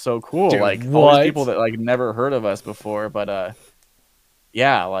 this is so cool." Dude, like what? all these people that like never heard of us before, but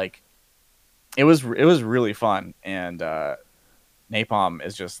yeah, like it was really fun. And Napalm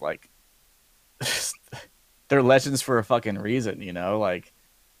is just like they're legends for a fucking reason, you know? Like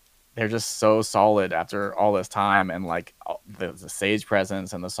they're just so solid after all this time, and like the stage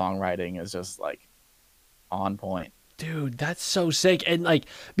presence and the songwriting is just like on point. Dude, that's so sick. And like,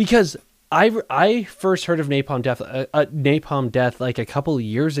 because I first heard of Napalm Death like a couple of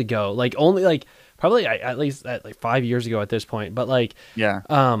years ago, like only like probably at least like 5 years ago at this point. But like, Yeah.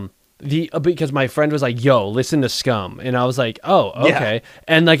 Because my friend was like, "Yo, listen to Scum," and I was like, "Oh, okay." Yeah.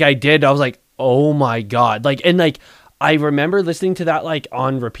 And like I did, I was like, "Oh my god!" Like, and like I remember listening to that like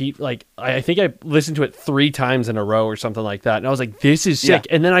on repeat. Like I think I listened to it 3 times in a row or something like that, and I was like, "This is sick."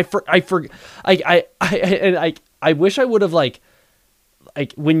 Yeah. And then I wish I would have like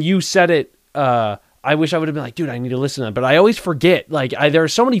when you said it. I wish I would have been like, "Dude, I need to listen to them," but I always forget. Like, there are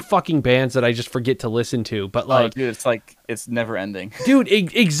so many fucking bands that I just forget to listen to. But like, dude, it's never ending. Dude,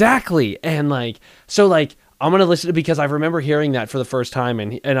 exactly. And like, so like, I'm gonna listen to, because I remember hearing that for the first time,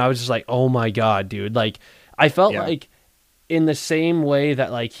 and I was just like, "Oh my god, dude!" Like, I felt like in the same way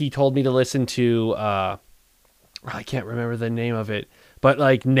that like he told me to listen to, I can't remember the name of it, but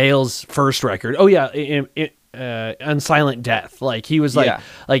like Nail's first record. Oh yeah, Unsilent Death. Like he was like,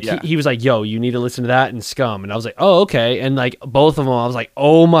 he was like, "Yo, you need to listen to that and Scum," and I was like, "Oh, okay." And like both of them, I was like,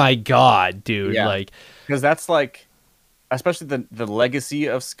 "Oh my god, dude!" Yeah. Like, because that's like, especially the legacy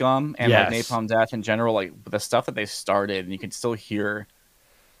of Scum and like Napalm Death in general, like the stuff that they started, and you can still hear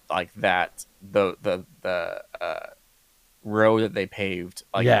like that the road that they paved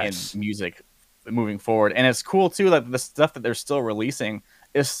like in music moving forward. And it's cool too, like the stuff that they're still releasing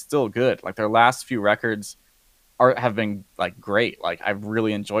is still good. Like their last few records have been like great. Like I've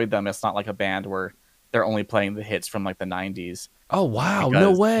really enjoyed them. It's not like a band where they're only playing the hits from like the 90s. Oh wow,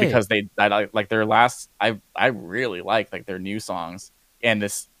 no way. Because I like their last, I really like their new songs, and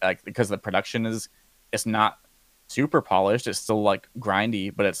this like because the production it's not super polished. It's still like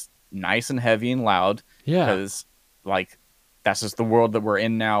grindy, but it's nice and heavy and loud. Yeah, because like that's just the world that we're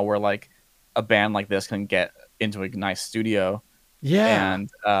in now, where like a band like this can get into a nice studio. Yeah,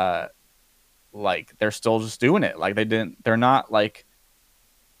 and like they're still just doing it. Like they're not like,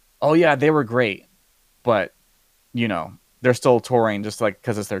 oh yeah, they were great, but you know, they're still touring just like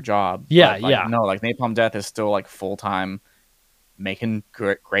because it's their job. Yeah, but, like, no, like Napalm Death is still like full time, making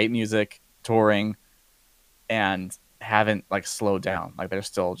great music, touring, and haven't like slowed down. Like they're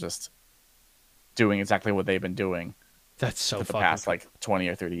still just doing exactly what they've been doing. That's so for the fucking past like 20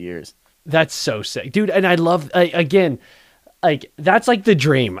 or 30 years. That's so sick, dude. And I love again, like that's like the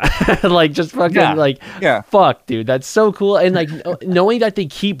dream. Like just fucking fuck, dude. That's so cool. And like knowing that they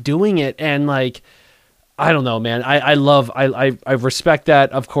keep doing it, and like I don't know, man. I respect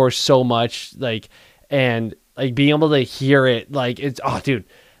that, of course, so much. Like, and like being able to hear it, like it's dude,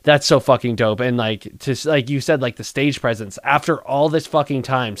 that's so fucking dope. And like to like you said, like the stage presence after all this fucking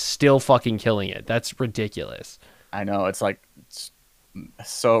time, still fucking killing it. That's ridiculous. I know, it's like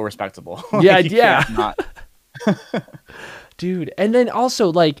so respectable. Yeah, like, yeah. Dude, and then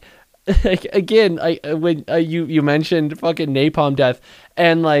also like again, when you mentioned fucking Napalm Death,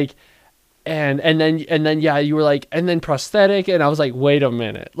 and like and then yeah, you were like, and then Prosthetic, and I was like, wait a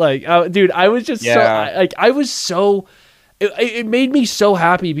minute, like dude, I was just it made me so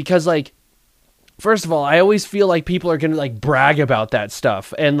happy, because like first of all, I always feel like people are gonna like brag about that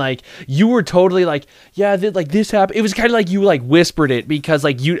stuff, and like you were totally like, yeah, like this happened. It was kind of like you like whispered it because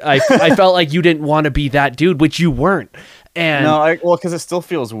like I felt like you didn't want to be that dude, which you weren't. And no, because it still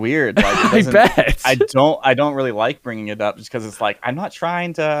feels weird. Like, I bet I don't really like bringing it up just because it's like I'm not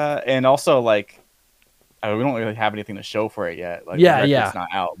trying to, and also like we don't really have anything to show for it yet. Like, it's not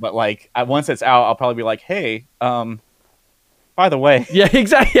out, but like once it's out, I'll probably be like, hey, by the way, yeah,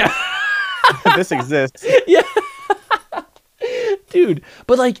 exactly, yeah. This exists. Yeah. Dude,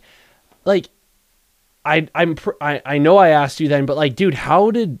 but like I know I asked you then, but like, dude,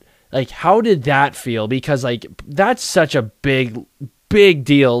 how did that feel? Because like that's such a big big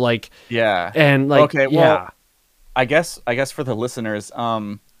deal. Like, Yeah. and like, okay, well, I guess for the listeners,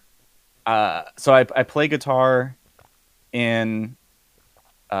 so I play guitar in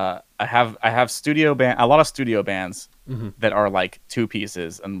I have studio band, a lot of studio bands that are like two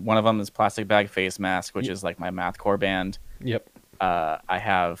pieces, and one of them is Plastic Bag Face Mask, which is like my mathcore band. Yep. I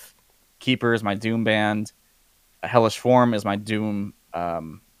have Keepers, my doom band. Hellish Form is my doom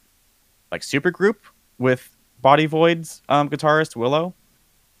like super group with Body Void's guitarist Willow.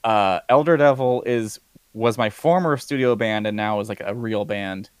 Elder Devil was my former studio band and now is like a real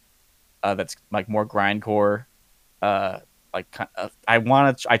band that's like more grindcore. I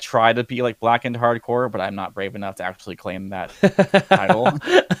try to be like blackened hardcore, but I'm not brave enough to actually claim that title.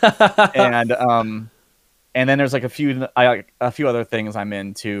 And then there's like a few other things I'm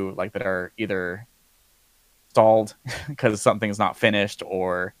into, like that are either stalled because something's not finished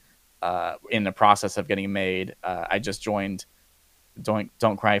or in the process of getting made. I just joined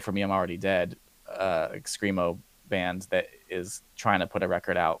Don't Cry For Me, I'm Already Dead, screamo band that is trying to put a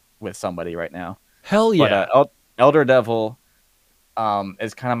record out with somebody right now. Hell yeah. But Elder Devil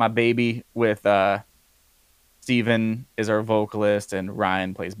is kind of my baby, with Steven is our vocalist and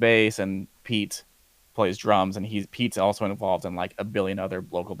Ryan plays bass and Pete plays drums, and Pete's also involved in like a billion other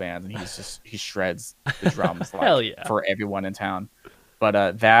local bands, and he shreds the drums like, hell yeah, for everyone in town. But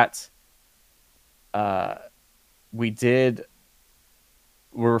we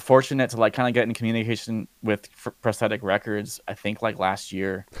were fortunate to like kind of get in communication with Prosthetic Records, I think like last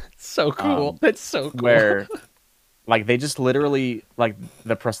year. So cool. That's so cool. Where like they just literally, like,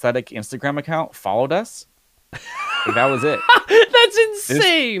 the Prosthetic Instagram account followed us. Like, that was it. That's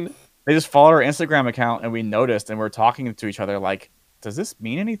insane. They just followed our Instagram account, and we noticed, and we're talking to each other like, does this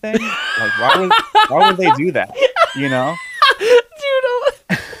mean anything? Like, why would they do that? You know?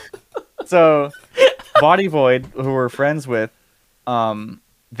 Dude. So Body Void, who we're friends with,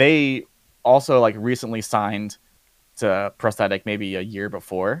 they also like recently signed to Prosthetic maybe a year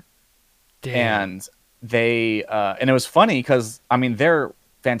before. Damn. And they and it was funny because I mean they're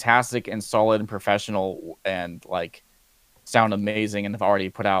fantastic and solid and professional and like sound amazing, and have already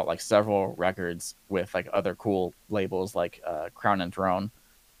put out like several records with like other cool labels like Crown and Throne,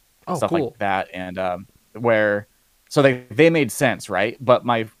 stuff cool. like that. And where so they made sense, right? But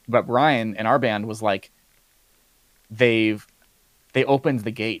Brian and our band was like, they opened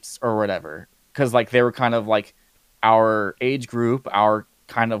the gates or whatever, because like they were kind of like our age group, our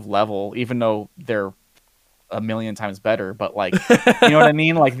kind of level, even though they're a million times better, but like, you know what I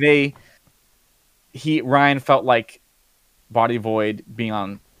mean? Like Ryan felt like Body Void being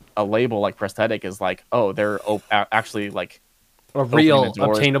on a label like Prosthetic is like, oh, they're actually like a real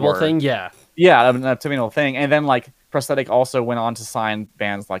obtainable thing. Yeah, an obtainable thing. And then like Prosthetic also went on to sign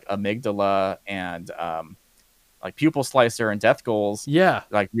bands like Amygdala and like Pupil Slicer and Death Goals. Yeah,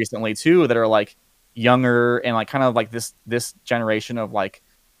 like recently too, that are like younger and like kind of like this generation of like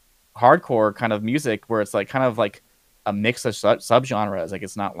hardcore kind of music, where it's like kind of like a mix of subgenres. Like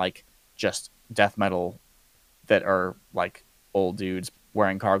it's not like just death metal that are like old dudes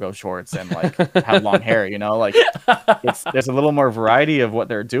wearing cargo shorts and like have long hair, you know, like there's a little more variety of what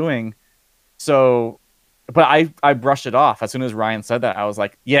they're doing. So, but I brushed it off as soon as Ryan said that. I was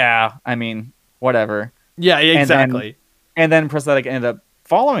like, yeah, I mean, whatever. Yeah, exactly. And then Prosthetic ended up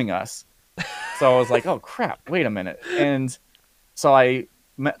following us. So I was like, oh crap, wait a minute. And so I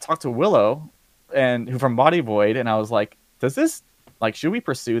talked to Willow who from Body Void, and I was like, does this, like, should we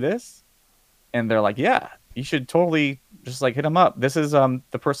pursue this? And they're like, yeah, you should totally just like hit him up. This is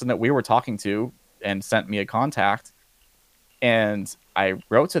the person that we were talking to and sent me a contact. And I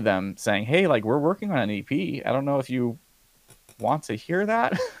wrote to them saying, hey, like, we're working on an EP. I don't know if you want to hear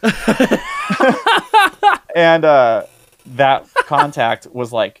that. And that contact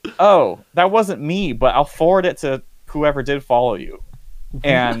was like, oh, that wasn't me, but I'll forward it to whoever did follow you.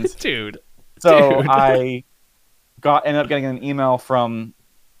 And I ended up getting an email from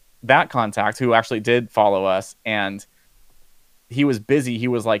that contact who actually did follow us, and he was busy. He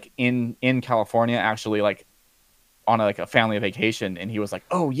was like in California, actually, like on a family vacation, and he was like,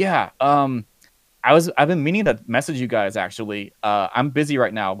 oh yeah, I've been meaning to message you guys, actually. I'm busy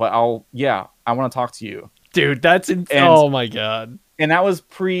right now, but I want to talk to you. Dude, that's oh my god. And that was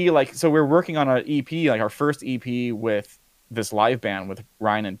so we're working on an EP, like our first EP with this live band with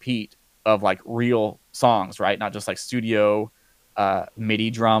Ryan and Pete, of like real songs, right? Not just like studio MIDI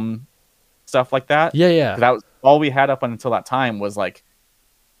drum stuff like that. Yeah. That was all we had up until that time, was like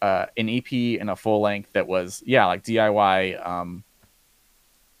an EP and a full length that was like DIY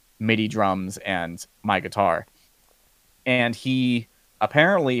MIDI drums and my guitar. And he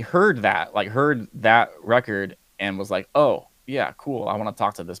apparently heard that record and was like, oh, yeah, cool, I want to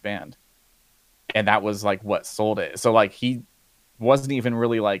talk to this band. And that was like what sold it. So like he wasn't even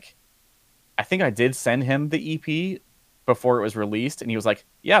really like, I think I did send him the EP before it was released, and he was like,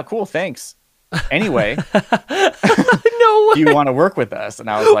 yeah, cool, thanks. Anyway, No way. do you want to work with us? And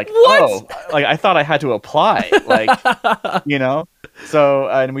I was like, What? oh, like I thought I had to apply, like, you know? So,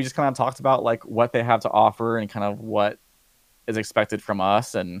 and we just kind of talked about like what they have to offer and kind of what is expected from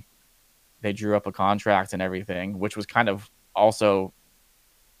us. And they drew up a contract and everything, which was kind of also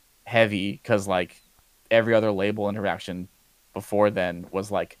heavy because like every other label interaction before then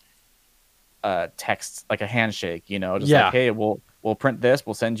was like a text, like a handshake, you know, just Yeah. like, hey, we'll print this,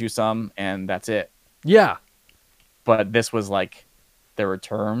 we'll send you some, and that's it. Yeah. But this was like there were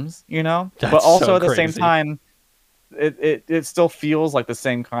terms, you know. That's but also so at the same crazy. time, it still feels like the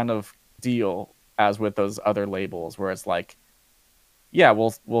same kind of deal as with those other labels, where it's like, yeah,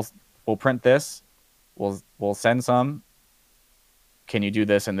 we'll print this, we'll send some. Can you do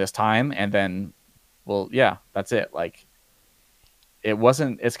this in this time? And then, well, yeah, that's it. Like, it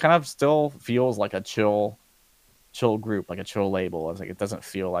wasn't. It's kind of still feels like a chill group, like a chill label. It's like it doesn't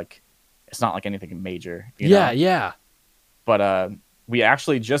feel like it's not like anything major. You know? Yeah. But we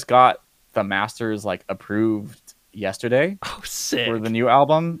actually just got the masters like approved yesterday Oh, sick. for the new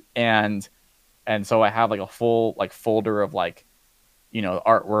album, and so I have like a full like folder of like, you know,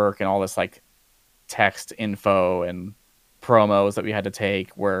 artwork and all this like text info and promos that we had to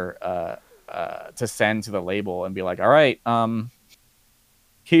take where to send to the label and be like, all right,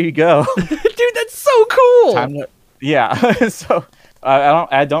 here you go. Dude, that's so cool. Time to, yeah. So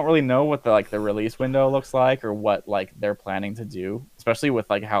I don't really know what the release window looks like or what like they're planning to do, especially with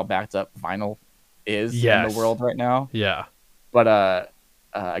like how backed up vinyl is in Yes. the world right now. Yeah. But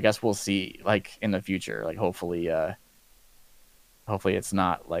I guess we'll see like in the future. Like hopefully it's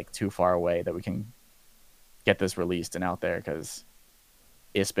not like too far away that we can get this released and out there, because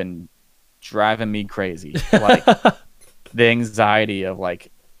it's been driving me crazy. Like the anxiety of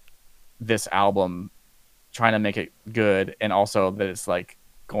like this album, trying to make it good, and also that it's like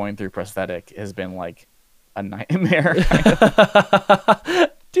going through prosthetic has been like a nightmare.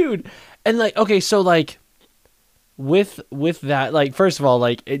 Dude, and like, okay, so like with that, like, first of all,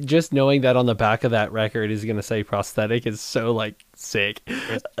 like just knowing that on the back of that record is gonna say prosthetic is so like sick.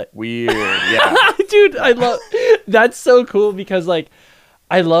 It's weird. Yeah. Dude, I love that's so cool, because like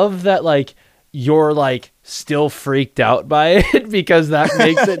I love that like you're like still freaked out by it, because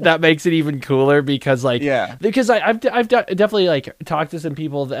that makes it even cooler, because like, Yeah. because I've definitely like talked to some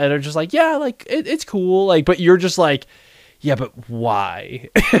people that are just like, yeah, like it's cool, like, but you're just like, yeah, but why?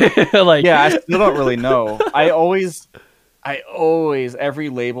 Like, Yeah, I still don't really know. I always every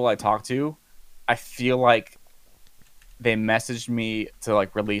label I talk to, I feel like they messaged me to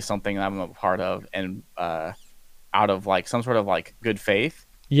like release something that I'm a part of, and out of like some sort of like good faith.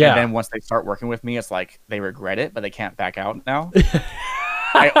 yeah. And then once they start working with me, it's like they regret it, but they can't back out now.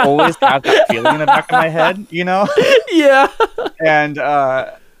 I always have that feeling in the back of my head, you know? Yeah. And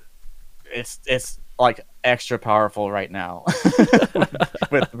it's like extra powerful right now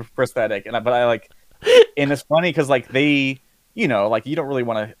with prosthetic. But I like, and it's funny because like they, you know, like you don't really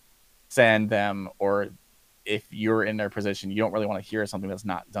want to send them, or if you're in their position, you don't really want to hear something that's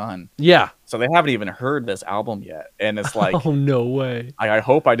not done. Yeah. So they haven't even heard this album yet, and it's like, Oh, no way. I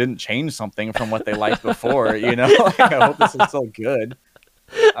hope I didn't change something from what they liked before, you know? Like, I hope this is still good.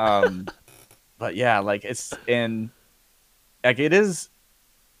 But yeah, like it's in, like it is.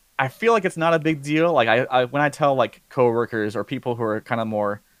 I feel like it's not a big deal. Like I when I tell like coworkers or people who are kind of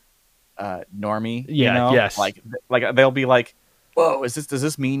more normie, Yeah, you know, yes. like they'll be like, "Whoa, does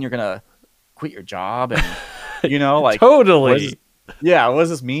this mean you're gonna quit your job?" And you know, like Totally. what does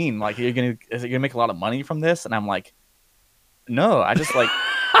this mean? Like, is it gonna make a lot of money from this? And I'm like, no, I just like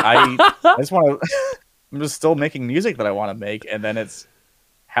I just want to. I'm just still making music that I want to make, and then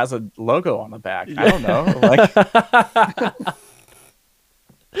has a logo on the back. I don't know, like.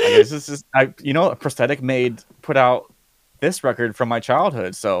 I guess it's just a prosthetic put out this record from my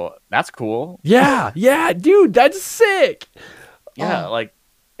childhood, so that's cool. Yeah, dude, that's sick. Yeah, Oh. like,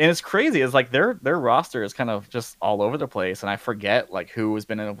 and it's crazy. It's like their roster is kind of just all over the place, and I forget like who has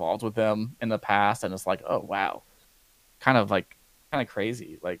been involved with them in the past, and it's like, oh wow, kind of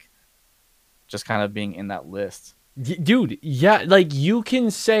crazy, like just kind of being in that list. Dude, yeah, like you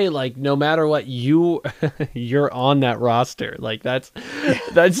can say like no matter what, you're on that roster. Like that's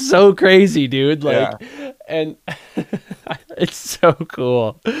so crazy, dude. Like, and it's so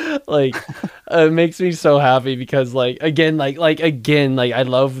cool. Like it makes me so happy, because like again, like I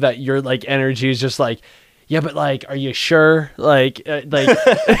love that your like energy is just like, yeah, but like, are you sure? Like like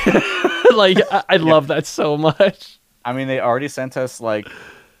I love that so much. I mean, they already sent us like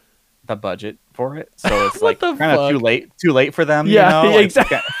the budget for it, so it's What like the kind of too fuck? late for them. Yeah, You know, like,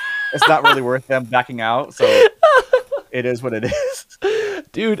 exactly. it's not really worth them backing out. So it is what it is.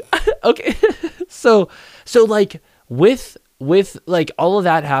 Dude. Okay. So like with like all of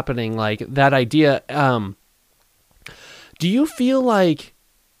that happening, like that idea, do you feel like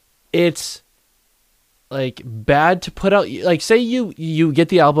it's like bad to put out, like, say you get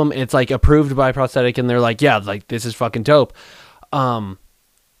the album, it's like approved by Prosthetic and they're like, yeah, like this is fucking dope.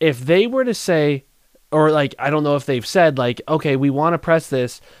 If they were to say, or like, I don't know if they've said like, okay, we want to press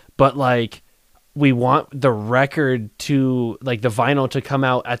this, but like we want the record to, like, the vinyl to come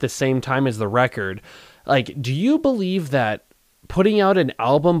out at the same time as the record. Like, do you believe that putting out an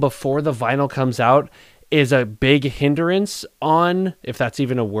album before the vinyl comes out is a big hindrance on, if that's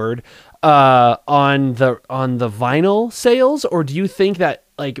even a word, on the vinyl sales? Or do you think that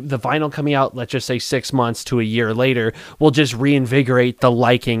like the vinyl coming out, let's just say 6 months to a year later, will just reinvigorate the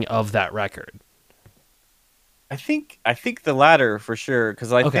liking of that record? I think the latter for sure,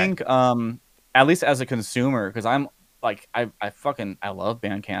 because I Okay. think at least as a consumer, because I'm like I love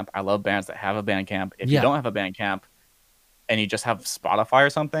Bandcamp. I love bands that have a Bandcamp. If Yeah. you don't have a Bandcamp and you just have Spotify or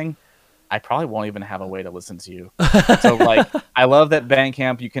something, I probably won't even have a way to listen to you. So like I love that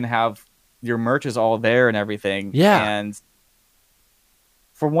Bandcamp, you can have your merch is all there and everything. Yeah. And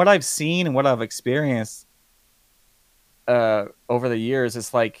from what I've seen and what I've experienced over the years,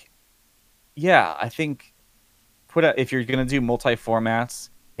 it's like, yeah, I think if you're gonna do multi formats,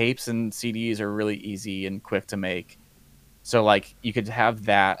 tapes and CDs are really easy and quick to make. So like you could have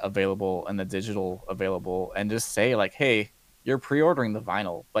that available and the digital available, and just say like, hey, you're pre-ordering the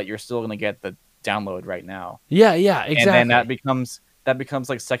vinyl, but you're still gonna get the download right now. Yeah, exactly. And then that becomes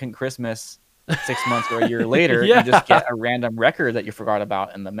like second Christmas 6 months or a year later. Yeah. You just get a random record that you forgot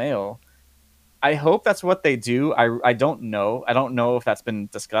about in the mail. I hope that's what they do. I don't know. I don't know if that's been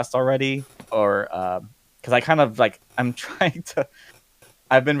discussed already, or because I kind of like I'm trying to.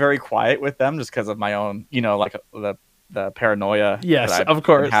 I've been very quiet with them just because of my own, like the paranoia. Yes, that I've of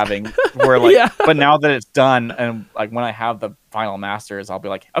course. been having. Where like, Yeah. But now that it's done, and like when I have the final masters, I'll be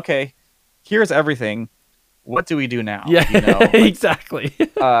like, okay, here's everything. What do we do now? Yeah, Like, exactly.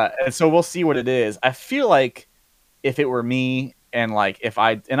 and so we'll see what it is. I feel like if it were me, and like if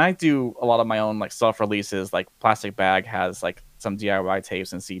I do a lot of my own like self releases, like Plastic Bag has like some DIY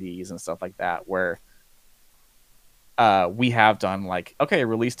tapes and CDs and stuff like that, where we have done like, okay,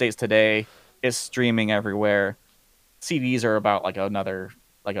 release dates today, is streaming everywhere. CDs are about like another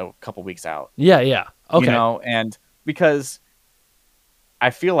like a couple weeks out. Yeah. Okay. And because I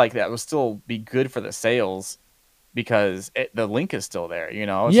feel like that would still be good for the sales because the link is still there.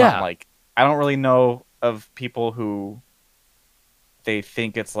 It's Yeah. not like I don't really know of people who they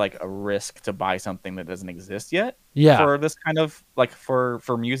think it's like a risk to buy something that doesn't exist yet. Yeah. For this kind of like for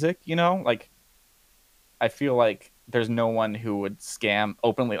music, like I feel like there's no one who would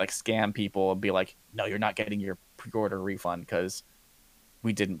openly scam people and be like, no, you're not getting your pre-order refund because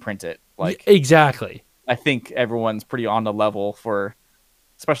we didn't print it. Like exactly. I think everyone's pretty on the level for,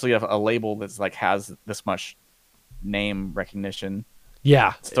 especially a label that's like has this much name recognition.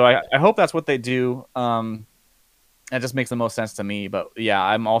 Yeah. So I hope that's what they do. That just makes the most sense to me. But yeah,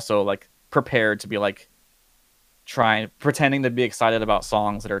 I'm also like prepared to be like pretending to be excited about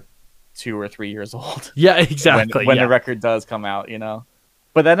songs that are 2 or 3 years old. Yeah, exactly. when the record does come out,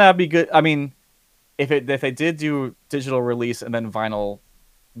 But then that'd be good. I mean, if they did do digital release and then vinyl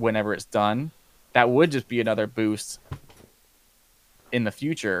whenever it's done, that would just be another boost in the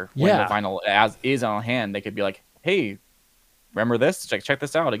future when the vinyl is on hand. They could be like, hey, remember this? Check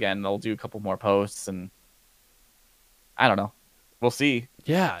this out again. They'll do a couple more posts, and I don't know. We'll see.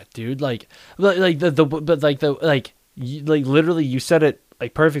 Yeah, dude. Like literally, you said it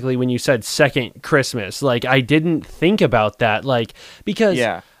like perfectly when you said second Christmas. Like I didn't think about that. Like because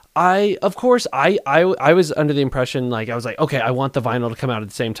I was under the impression like I was like, okay, I want the vinyl to come out at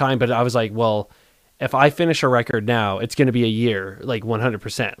the same time, but I was like, well, if I finish a record now, it's going to be a year, like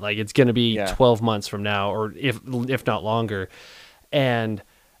 100%. Like it's going to be 12 months from now, or if not longer.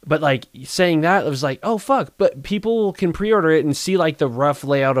 But like saying that, I was like, oh fuck, but people can pre-order it and see like the rough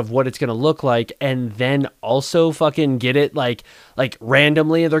layout of what it's going to look like, and then also fucking get it like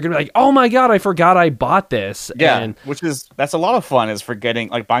randomly. They're going to be like, oh my God, I forgot I bought this. Yeah. And that's a lot of fun, is forgetting,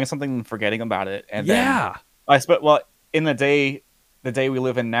 like buying something and forgetting about it. And yeah. In the day we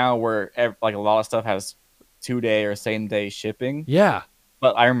live in now, where like a lot of stuff has 2-day or same day shipping. Yeah.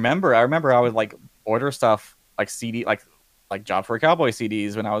 But I remember I would like order stuff like CD, like Job for a Cowboy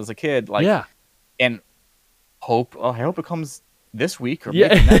CDs when I was a kid. Like, and I hope it comes this week or Yeah,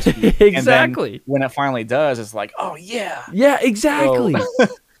 maybe next week. exactly. And then when it finally does, it's like, oh yeah. Yeah, exactly. So,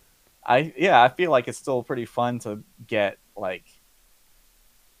 I feel like it's still pretty fun to get like,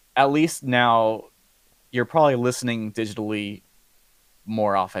 at least now you're probably listening digitally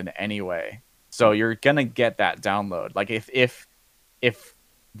more often anyway. So you're gonna get that download. Like if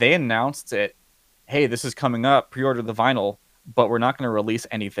they announced it, hey, this is coming up, pre-order the vinyl, but we're not gonna release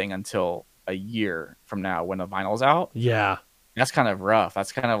anything until a year from now when the vinyl's out. Yeah. That's kind of rough.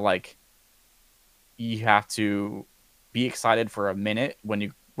 That's kind of like you have to be excited for a minute when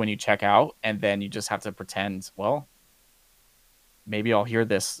you check out, and then you just have to pretend, well, maybe I'll hear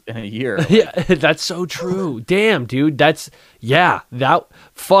this in a year. Like, Yeah, that's so true. Damn, dude. That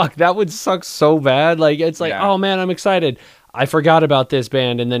would suck so bad. Like, it's like, Yeah. oh man, I'm excited. I forgot about this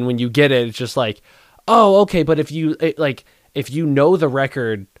band. And then when you get it, it's just like, oh, okay. But if you know the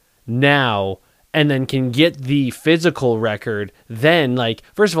record now and then can get the physical record, then like,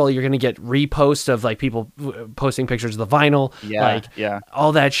 first of all, you're going to get reposts of like people posting pictures of the vinyl, like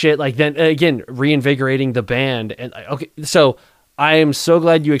all that shit. Like then again, reinvigorating the band. And okay, so I am so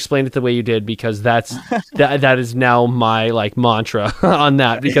glad you explained it the way you did, because that is now my like mantra on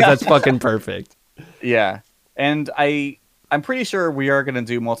that, because that's fucking perfect. Yeah. And I'm pretty sure we are going to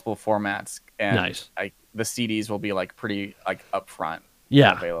do multiple formats, and Nice. The CDs will be like pretty like upfront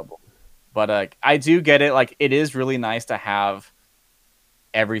Yeah. available. But I do get it. Like, it is really nice to have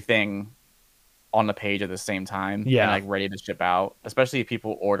everything on the page at the same time, Yeah. and like ready to ship out, especially if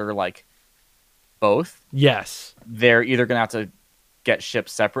people order like both. Yes. They're either going to have to get shipped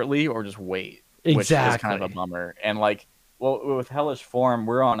separately or just wait, which is kind of a Exactly. bummer. And like, well, with Hellish Form,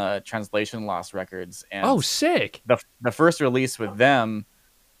 we're on a Translation Lost Records, and Oh, sick. the first release with them,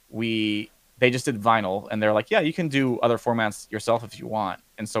 they just did vinyl, and they're like, yeah, you can do other formats yourself if you want.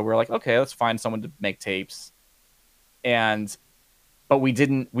 And so we're like, okay, let's find someone to make tapes. But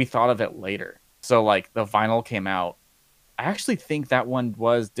we thought of it later. So like the vinyl came out. I actually think that one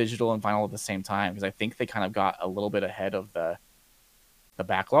was digital and vinyl at the same time, because I think they kind of got a little bit ahead of the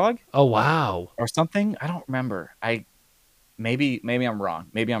backlog Oh, wow. or something. I don't remember. Maybe I'm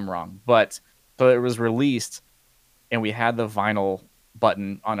wrong. But so it was released, and we had the vinyl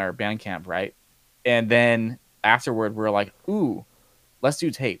button on our Bandcamp, right? And then afterward, we're like, ooh, let's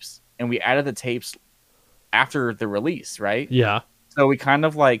do tapes. And we added the tapes after the release, right? Yeah. So we kind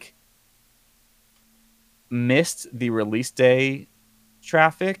of like missed the release day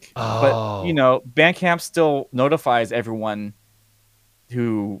traffic. Oh. But, Bandcamp still notifies everyone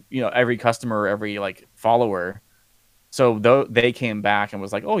who, every customer, every like follower. So though they came back and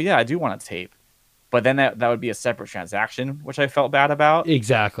was like, oh yeah, I do want a tape. But then that would be a separate transaction, which I felt bad about.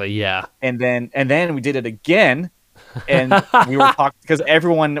 Exactly. Yeah. And then we did it again, and we were talking because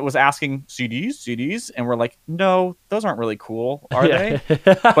everyone was asking CDs, and we're like, no, those aren't really cool, are they?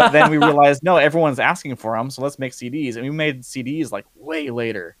 But then we realized, no, everyone's asking for them, so let's make CDs. And we made CDs like way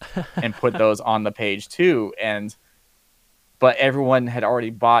later and put those on the page too. But everyone had already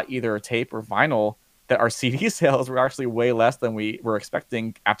bought either a tape or vinyl, that our CD sales were actually way less than we were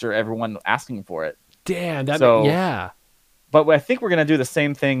expecting after everyone asking for it. Damn. Yeah. But I think we're going to do the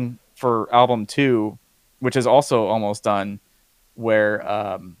same thing for album 2, which is also almost done, where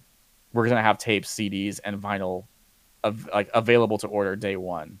we're going to have tapes, CDs, and vinyl available to order day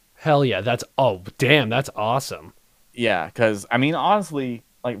one. Hell yeah. That's awesome. Yeah, because, I mean, honestly,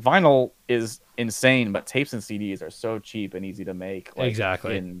 like, vinyl is insane, but tapes and CDs are so cheap and easy to make. Like,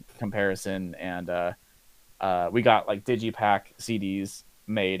 Exactly. in comparison. And we got, like, Digipack CDs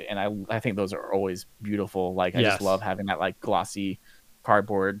made, and I think those are always beautiful. Like, I just love having that like glossy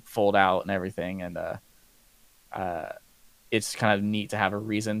cardboard fold out and everything, and it's kind of neat to have a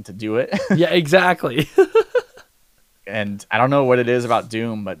reason to do it. Yeah, exactly. And I don't know what it is about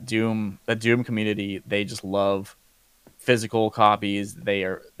Doom, but the Doom community, they just love physical copies.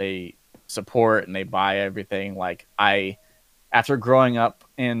 They support and they buy everything. Like, after growing up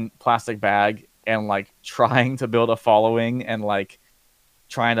in Plastic Bag and like trying to build a following and like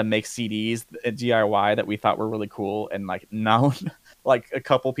trying to make CDs at DIY that we thought were really cool, and like now like a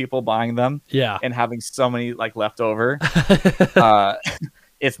couple people buying them, Yeah. and having so many like left over.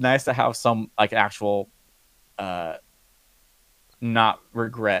 It's nice to have some like actual not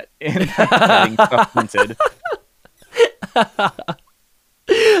regret in getting stuff printed.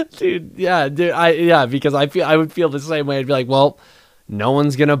 Dude, because I would feel the same way. I'd be like, well, no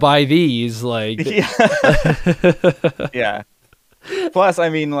one's gonna buy these. Like, Yeah. Plus, I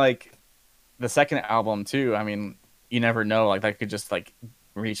mean, like, the second album too, I mean, you never know, like, that could just like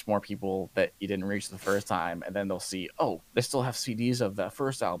reach more people that you didn't reach the first time, and then they'll see, oh, they still have CDs of that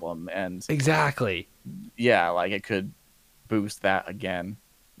first album, and exactly. yeah, like, it could boost that again.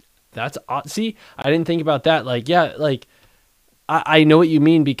 That's see, I didn't think about that. Like, yeah, like I know what you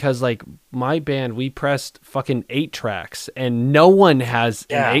mean because like my band, we pressed fucking 8 tracks and no one has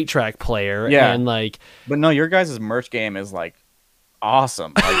an 8-track player. Yeah. And like, but no, your guys' merch game is like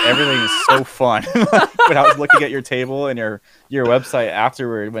awesome. Like everything is so fun. When I was looking at your table and your website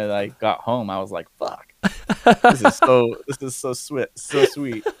afterward, when I got home, I was like, fuck, this is so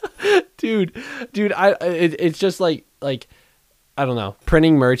sweet. dude, it's just like, I don't know.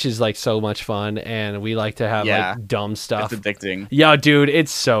 Printing merch is like so much fun, and we like to have like dumb stuff. It's addicting. Yeah, dude,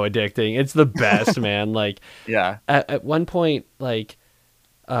 it's so addicting. It's the best, man. Like, yeah. At one point, like,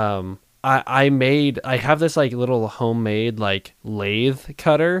 I have this like little homemade like lathe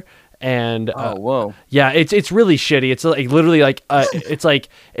cutter, and whoa, yeah, it's really shitty. It's like literally like it's like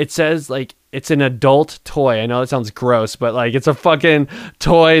it says like it's an adult toy. I know it sounds gross, but like it's a fucking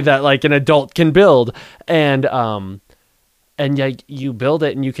toy that like an adult can build, and like you build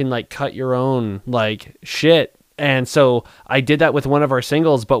it and you can like cut your own like shit. And so I did that with one of our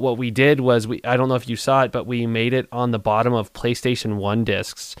singles, but what we did was I don't know if you saw it, but we made it on the bottom of PlayStation 1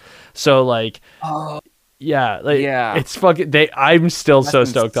 discs. So like, it's fucking, I'm still so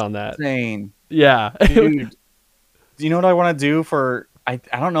stoked on that. Insane. Yeah. Dude, do you know what I want to do for, I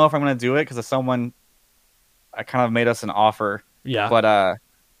don't know if I'm going to do it because someone, I kind of made us an offer. Yeah. But,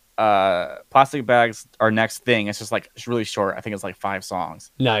 Plastic Bags, our next thing, it's really short. I think it's like 5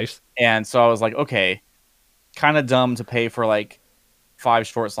 songs. Nice. And so I was like, okay, kind of dumb to pay for like 5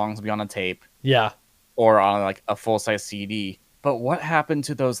 short songs to be on a tape. Yeah. Or on like a full-size CD. But what happened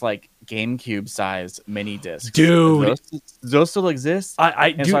to those like GameCube sized mini discs? Dude, those still exist?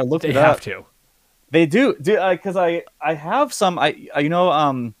 I do. So I looked they it have up. to. They do. Because I have some. Like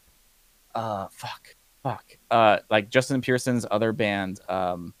Justin Pearson's other band,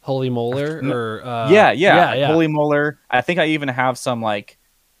 Holy Molar, or yeah, Holy Molar. I think I even have some like,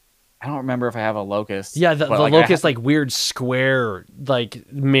 I don't remember if I have a Locust. Yeah, the Locust like weird square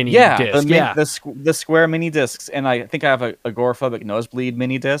like mini disc. The square mini discs, and I think I have a Agoraphobic Nosebleed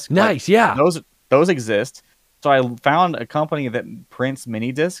mini disc. Nice, like, those exist. So I found a company that prints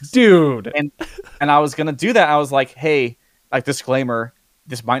mini discs, dude, and I was gonna do that. I was like, hey, like disclaimer,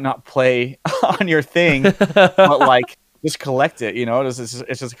 this might not play on your thing, but like just collect it. You know, it's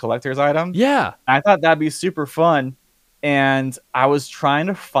just a collector's item. Yeah, and I thought that'd be super fun. And I was trying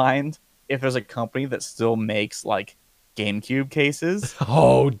to find if there's a company that still makes like GameCube cases.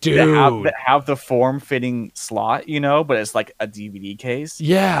 Oh, dude, that have the form-fitting slot, you know, but it's like a DVD case.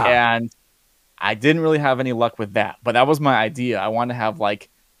 Yeah. And I didn't really have any luck with that, but that was my idea. I wanted to have like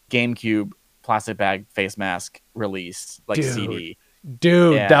GameCube plastic bag face mask released, like CD.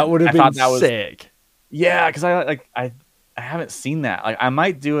 Dude, and that would have been sick. Yeah, because I haven't seen that. Like I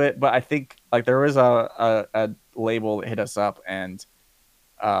might do it, but I think like there was a label that hit us up and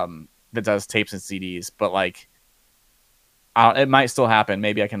that does tapes and CDs, but like it might still happen.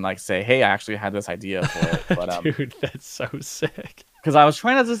 Maybe I can like say, hey, I actually had this idea for it. But dude, that's so sick. Because I was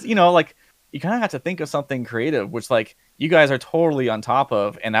trying to just, you know, like you kind of have to think of something creative, which like you guys are totally on top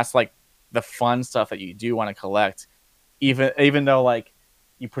of, and that's like the fun stuff that you do want to collect, even though like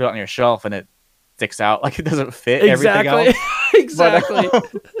you put it on your shelf and it sticks out, like it doesn't fit everything else. Exactly.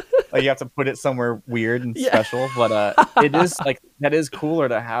 But, like you have to put it somewhere weird and special, but it is like that is cooler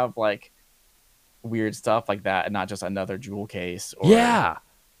to have like weird stuff like that and not just another jewel case. Yeah.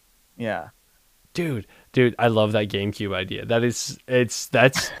 Dude, I love that GameCube idea.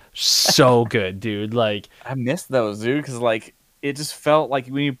 That's so good, dude. Like I miss those, dude, because like it just felt like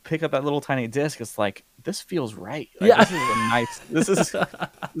when you pick up that little tiny disc, it's like this feels right. Like, this is a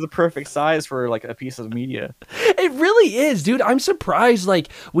perfect size for like a piece of media. It really is, dude. I'm surprised like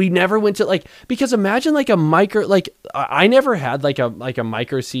we never went to like, because imagine like a micro, like I never had like a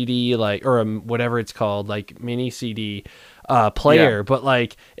micro CD, like, or whatever it's called, like mini CD player, but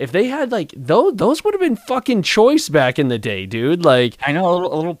like if they had like those would have been fucking choice back in the day, dude. Like I know,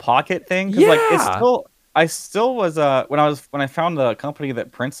 a little pocket thing, because like it's still, I still was when I found the company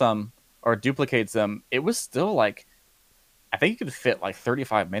that prints them or duplicates them, it was still like I think you could fit like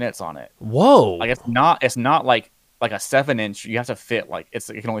 35 minutes on it. Whoa! Like it's not like a 7-inch. You have to fit like it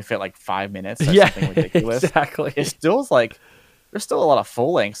can only fit like 5 minutes. That's something ridiculous. Exactly. It still like there's still a lot of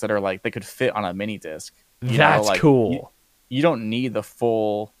full lengths that are like they could fit on a mini disc. That's like, cool. You don't need the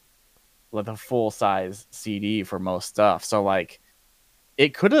full size CD for most stuff. So like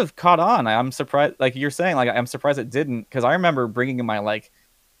it could have caught on. I'm surprised, like you're saying, like I'm surprised it didn't, because I remember bringing in my like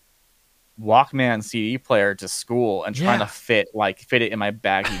Walkman CD player to school and trying to fit it in my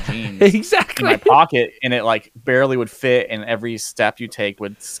baggy jeans, exactly, in my pocket, and it like barely would fit, and every step you take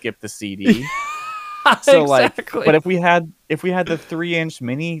would skip the CD. So Exactly. like, but if we had the 3-inch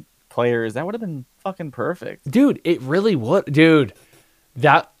mini players, that would have been fucking perfect. Dude, it really would. Dude,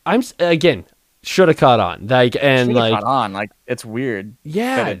 that again should have caught on. Like and Should have like caught on. Like, it's weird that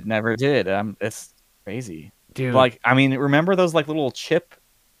yeah, it never did. It's crazy. dude. Like, I mean, remember those like little chip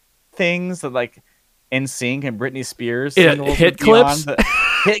things that like NSYNC and Britney Spears Yeah, singles hit would be on clips?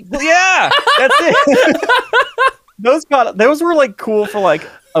 yeah, that's it. Those were like cool for like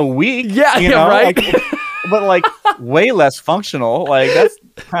a week. Yeah, you yeah, know? right. Like, but like way less functional. Like, that's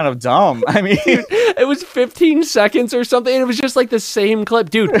kind of dumb. I mean, It was 15 seconds or something, and it was just like the same clip,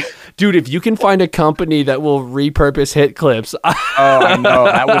 dude. Dude, if you can find a company that will repurpose hit clips, oh, I know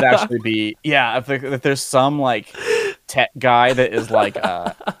that would actually be if there's some like tech guy that is like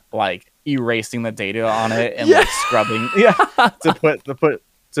erasing the data on it and like scrubbing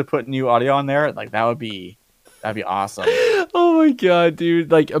to put new audio on there, like that'd be awesome. oh my god,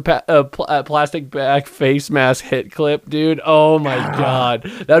 dude! Like a plastic bag face mask hit clip, dude. Oh my god,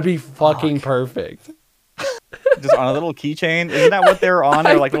 that'd be fucking perfect. Just on a little keychain. Isn't that what they're on?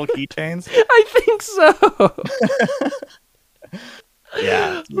 They're like little keychains. I think so.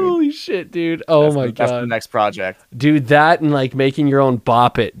 Yeah. Dude. Holy shit, dude! Oh my That's the god, next project. dude! That and like making your own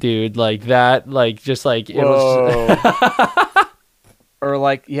bop it, dude. Like that, like just like it was. Whoa. Or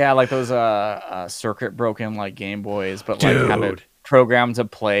like like those circuit broken like Game Boys, but like have it Dude. programmed to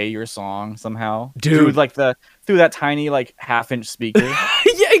play your song somehow. Dude. Like through that tiny like 1/2-inch speaker.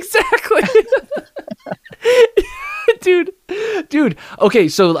 Yeah, exactly. dude. Okay,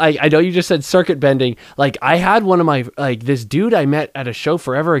 so I know you just said circuit bending. Like I had one of my like this dude I met at a show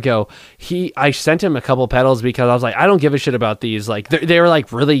forever ago. I sent him a couple pedals because I was like, I don't give a shit about these. Like they were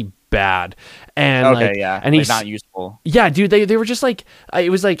like really bad. And Okay, like, yeah. and Like, he's not useful. yeah, dude. They were just like it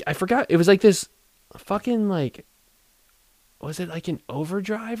was like I forgot. It was like this fucking like. Was it like an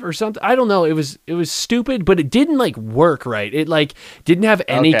overdrive or something? I don't know. It was stupid, but it didn't like work right. It like didn't have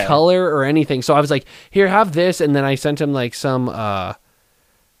any Okay. color or anything. So I was like, here, have this. And then I sent him like some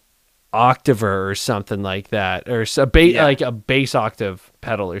octaver or something like that, or like a bass octave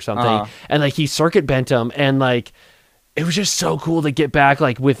pedal or something. Uh-huh. And like he circuit bent them, and like it was just so cool to get back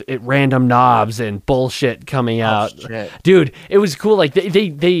like with it random knobs and bullshit coming out. Shit. Dude, it was cool. Like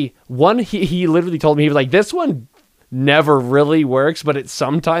they one he literally told me, he was like, this one never really works, but it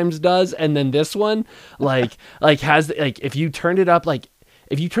sometimes does. And then this one like has like if you turned it up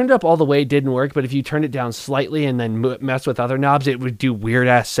all the way, it didn't work, but if you turned it down slightly and then mess with other knobs, it would do weird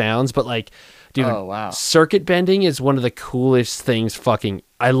ass sounds. But like, dude, Oh, wow. circuit bending is one of the coolest things.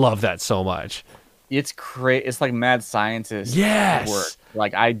 I love that so much. It's it's like mad scientist Yes. work.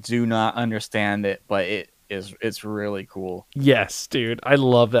 Like, I do not understand it, but it's really cool. Yes, dude, I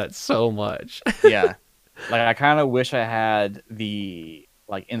love that so much. Yeah. Like, I kind of wish I had the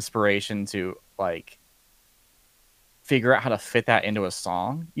like inspiration to like figure out how to fit that into a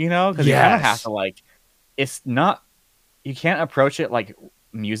song, you know? Because you kind of Yes. have to like, it's not, you can't approach it like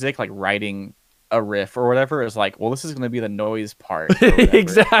music, like writing a riff or whatever. Is like, well, this is going to be the noise part, or whatever.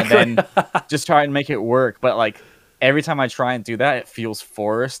 Exactly. And then just try and make it work. But like every time I try and do that, it feels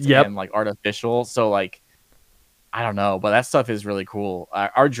forced Yep. and like artificial. So like, I don't know, but that stuff is really cool.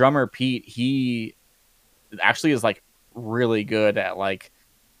 Our drummer Pete, he actually is like really good at like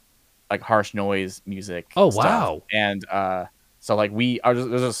harsh noise music. Oh, stuff. wow. And so like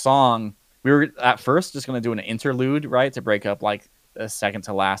there's a song we were at first just gonna do an interlude, right, to break up like the second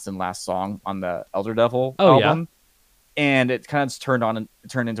to last and last song on the Elder Devil album. And it kind of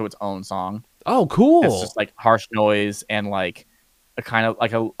turned into its own song. Oh, cool. It's just like harsh noise and like a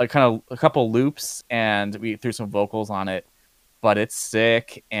couple loops, and we threw some vocals on it, but it's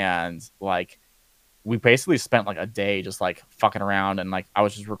sick. And like we basically spent like a day just like fucking around, and like I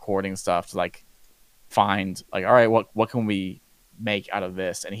was just recording stuff to like find like, all right, what can we make out of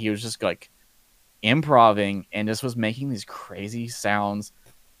this? And he was just like improving and just was making these crazy sounds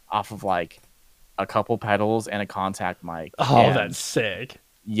off of like a couple pedals and a contact mic. Oh, And that's sick.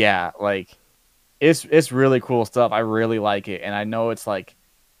 yeah, like it's really cool stuff. I really like it, and I know it's like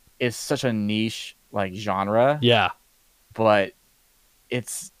it's such a niche like genre, Yeah. but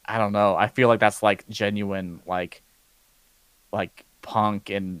it's, I don't know, I feel like that's like genuine like punk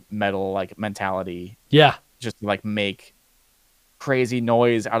and metal like mentality, Yeah. just to like make crazy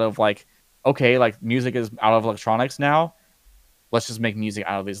noise out of like, okay, like music is out of electronics now, let's just make music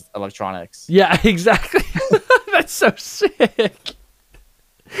out of these electronics. Yeah, exactly. That's so sick.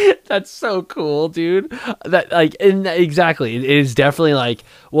 That's so cool, dude. That like, and exactly, it is definitely like,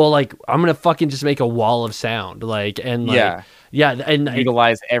 well, like I'm gonna fucking just make a wall of sound, like, and like, yeah, and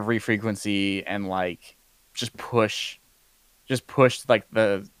Utilize every frequency and like just push like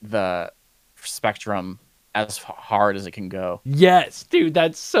the spectrum as hard as it can go. Yes, dude,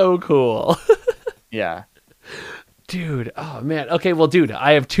 that's so cool. Yeah. Dude, oh man. Okay, well, dude,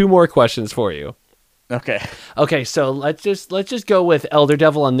 I have 2 more questions for you. Okay. Okay, so let's just go with Elder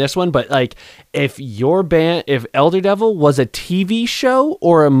Devil on this one, but like if Elder Devil was a TV show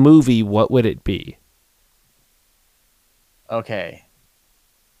or a movie, what would it be? Okay.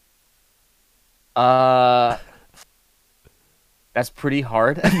 That's pretty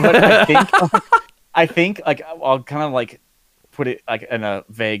hard, but I think like I'll kind of like put it like in a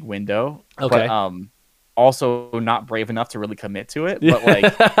vague window. Okay. But also not brave enough to really commit to it. But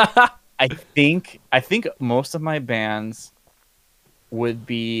like I think most of my bands would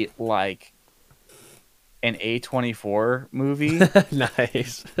be like an A24 movie.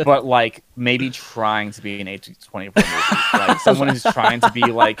 Nice. But like maybe trying to be an A24 movie. Like someone who's trying to be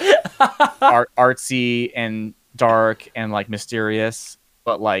like artsy and dark and like mysterious,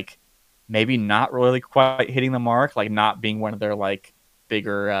 but like maybe not really quite hitting the mark, like not being one of their like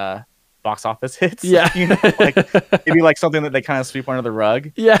bigger box office hits. Yeah. You know, like maybe like something that they kind of sweep under the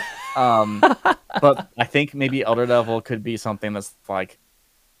rug. Yeah. But I think maybe Elder Devil could be something that's like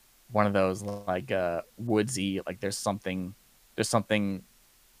one of those like woodsy, like there's something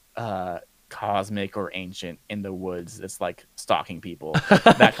cosmic or ancient in the woods that's like stalking people.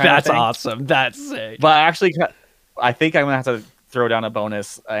 That kind That's of thing. awesome. That's sick. But actually, I think I'm gonna have to throw down a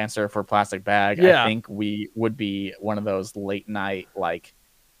bonus answer for Plastic Bag. Yeah. I think we would be one of those late night, like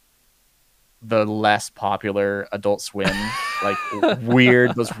the less popular Adult Swim, like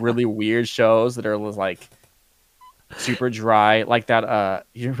those really weird shows that are like super dry, like that.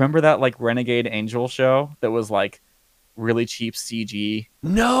 You remember that like Renegade Angel show that was like really cheap CG?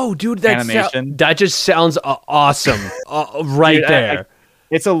 No, dude, animation. That just sounds awesome. Right Dude, there.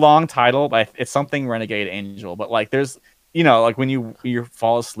 It's a long title, but it's something Renegade Angel. But like, there's, you know, like when you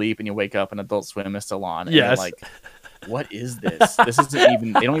fall asleep and you wake up and Adult Swim is still on, and you're Yes. like, what is this? This isn't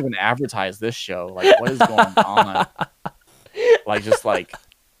even. They don't even advertise this show. Like, what is going on? Like, just like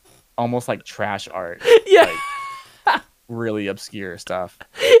almost like trash art. Yeah. Like, really obscure stuff.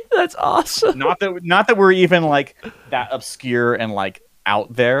 That's awesome. Not that we're even like that obscure and like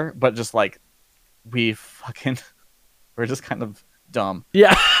out there, but just like we're just kind of dumb.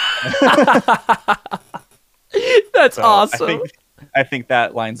 Yeah. That's So awesome. I think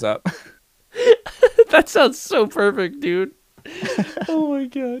that lines up. That sounds so perfect, dude. Oh my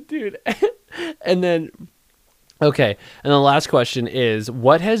god, dude. And then okay, and the last question is,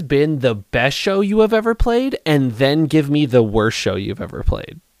 what has been the best show you have ever played? And then give me the worst show you've ever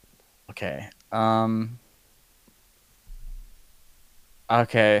played. Okay.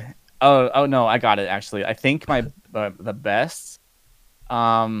 Okay. Oh no, I got it actually. I think my the best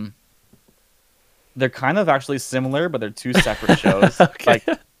they're kind of actually similar, but they're 2 separate shows. Okay.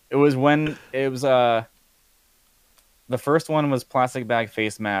 Like it was the first one was Plastic Bag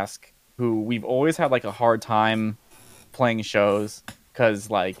Face Mask, who we've always had like a hard time playing shows cuz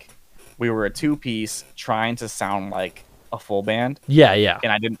like we were a 2-piece trying to sound like a full band. Yeah, yeah.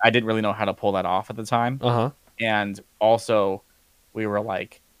 And I didn't really know how to pull that off at the time. Uh-huh. And also we were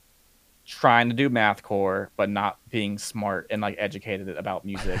like trying to do mathcore but not being smart and like educated about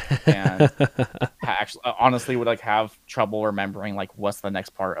music, and actually honestly would like have trouble remembering like what's the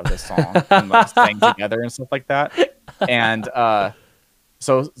next part of this song and like staying together and stuff like that. And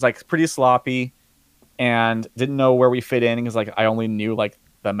so it's like pretty sloppy and didn't know where we fit in because like I only knew like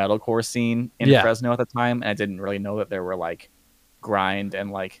the metalcore scene in Fresno at the time, and I didn't really know that there were like grind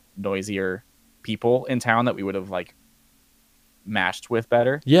and like noisier people in town that we would have like matched with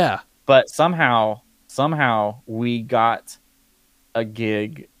better. Yeah. But somehow we got a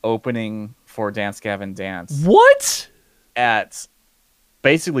gig opening for Dance Gavin Dance What? at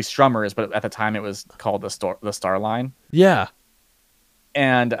basically Strummers, but at the time it was called the Starline. Yeah.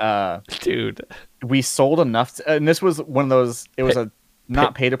 And dude, we sold enough and this was one of those, it was a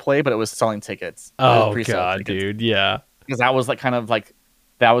not pay to play, but it was selling tickets. Oh god, dude. Yeah. Because that was like kind of like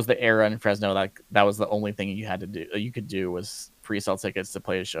that was the era in Fresno, like that was the only thing you could do was pre-sell tickets to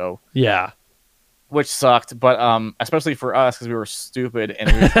play a show. Yeah. Which sucked, but especially for us because we were stupid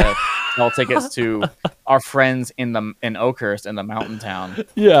and we had to sell tickets to our friends in Oakhurst in the mountain town,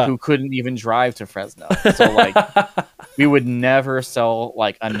 who couldn't even drive to Fresno. So like we would never sell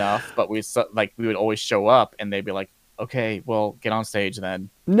like enough, but we would always show up and they'd be like, "Okay, well, get on stage then."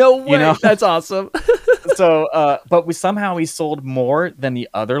 No way, you know? That's awesome. So, but we sold more than the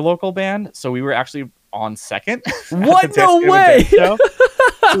other local band, so we were actually on second. What? No way. So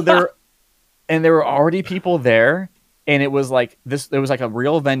there were already people there, And it was like this. It was like a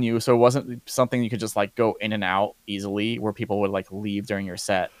real venue, so it wasn't something you could just like go in and out easily, where people would like leave during your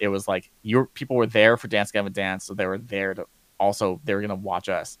set. It was like your people were there for Dance Gavin Dance, so they were there to also they were gonna watch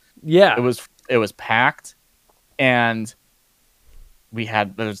us. Yeah. It was packed, and we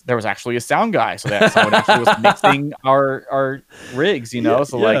had there was actually a sound guy, so that someone actually was mixing our rigs, you know. Yeah,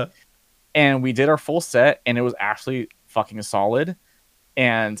 so yeah. like, and we did our full set, and it was actually fucking solid,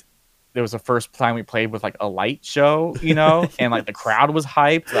 and it was the first time we played with like a light show, you know, and like the crowd was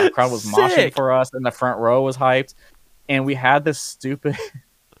hyped. The crowd was moshing Sick. for us, and the front row was hyped. And we had this stupid,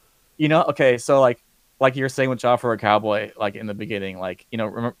 you know, okay, so like you're saying with Job for a Cowboy, like in the beginning, like, you know,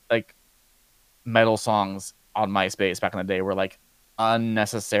 remember like metal songs on MySpace back in the day were like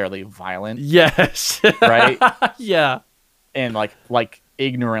unnecessarily violent, Yes. right? Yeah. And like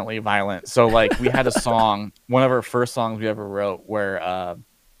ignorantly violent. So like we had a song, one of our first songs we ever wrote, where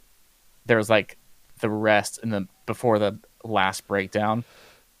there was like the rest in the before the last breakdown,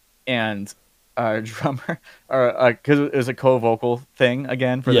 and our drummer, or because it was a co-vocal thing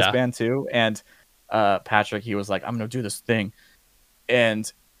again for this Yeah. band too, and Patrick, he was like, "I'm gonna do this thing,"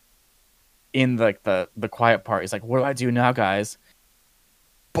 and in like the quiet part, he's like, "What do I do now, guys?"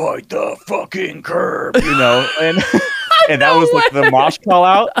 Bite the fucking curb, you know, and and that was like the mosh call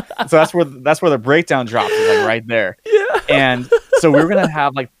out. So that's where the breakdown drops, is like right there. Yeah. And so we were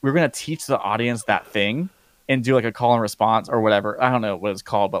gonna teach the audience that thing and do like a call and response or whatever. I don't know what it's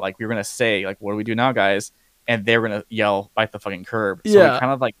called, but like we were gonna say like, "What do we do now, guys?" And they were gonna yell, "Bite the fucking curb." So Yeah. we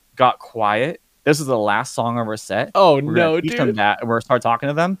kind of like got quiet. This is the last song of our set. Oh, We're no, gonna teach them dude. that, and we're gonna start talking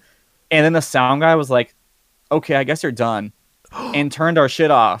to them. And then the sound guy was like, "Okay, I guess you're done," and turned our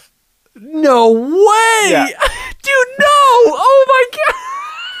shit off. No way. Yeah. Dude, no. Oh my god.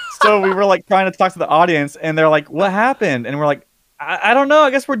 So we were like trying to talk to the audience, and they're like, "What happened?" And we're like, I don't know.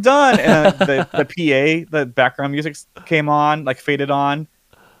 I guess we're done." And the PA, the background music came on, like faded on,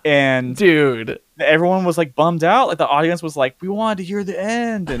 and Dude. everyone was like bummed out. Like the audience was like, "We wanted to hear the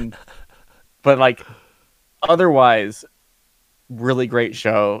end," but like otherwise, really great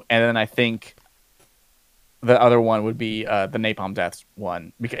show. And then I think the other one would be the Napalm Death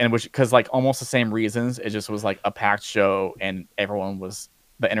one, because like almost the same reasons. It just was like a packed show, and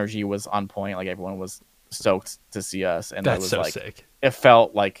the energy was on point. Like everyone was stoked to see us, and That's it was so like sick. it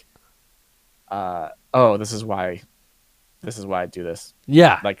felt like, oh, this is why I do this.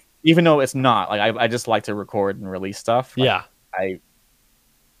 Yeah. Like even though it's not like I just like to record and release stuff. Like,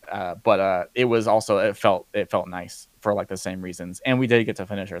 Yeah. but it was also it felt nice for like the same reasons, and we did get to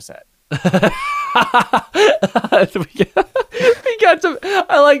finish our set. we got to.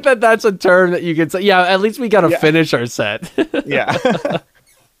 I like that. That's a term that you can say. Yeah, at least we got to finish our set. Yeah.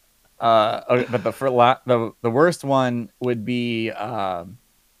 Okay, but the worst one would be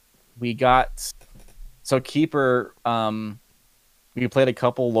we got Keeper. We played a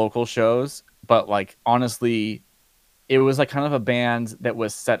couple local shows, but like honestly, it was like kind of a band that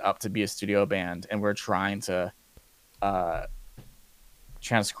was set up to be a studio band, and we're trying to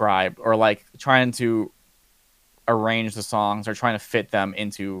transcribe or like trying to arrange the songs or trying to fit them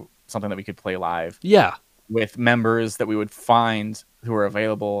into something that we could play live. Yeah. With members that we would find who were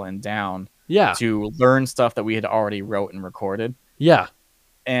available and down. Yeah. To learn stuff that we had already wrote and recorded. Yeah.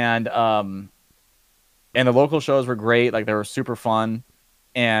 And the local shows were great. Like they were super fun,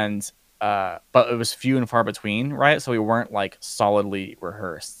 and but it was few and far between, right? So we weren't like solidly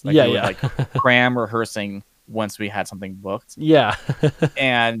rehearsed. Like, Yeah, we would, yeah. like cram rehearsing once we had something booked. Yeah.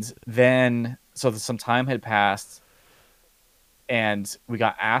 And then so some time had passed, and we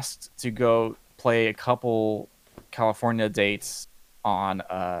got asked to go play a couple California dates on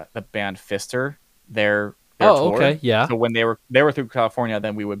the band Fister. Their tour. Okay. Yeah. So when they were through California,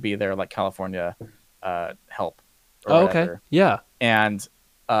 then we would be their like California help. Or Okay. whatever. Yeah. And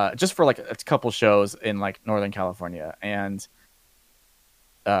just for like a couple shows in like Northern California, and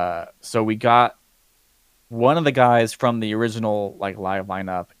so we got one of the guys from the original like live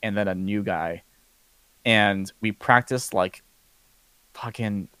lineup, and then a new guy, and we practiced like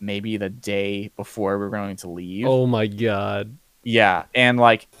fucking maybe the day before we were going to leave. Oh my god. Yeah, and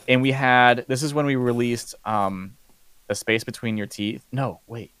we had, this is when we released The Space Between Your Teeth. No,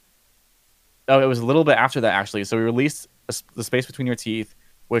 wait. Oh, it was a little bit after that actually. So we released The Space Between Your Teeth,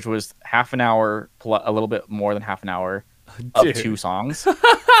 which was half an hour, a little bit more than half an hour of Dude. 2 songs.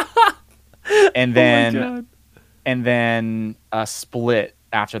 And Oh then a split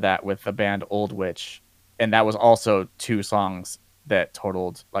after that with the band Old Witch, and that was also 2 songs that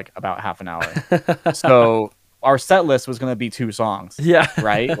totaled like about half an hour. So our set list was going to be 2 songs. Yeah.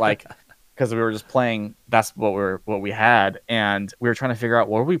 Right? Like, because we were just playing, that's what we had, and we were trying to figure out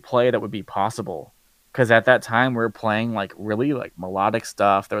what would we play that would be possible. because at that time we were playing like really like melodic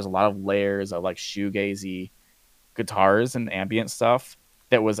stuff. There was a lot of layers of like shoegazy guitars and ambient stuff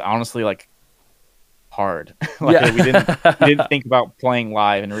that was honestly like hard. Like we didn't think about playing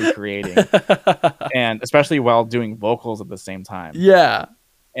live and recreating, and especially while doing vocals at the same time. Yeah.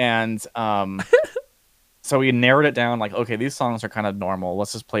 And so we narrowed it down like, okay, these songs are kind of normal.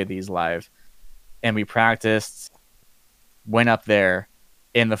 Let's just play these live. And we practiced, went up there,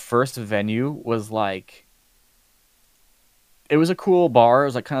 and the first venue was like, it was a cool bar. It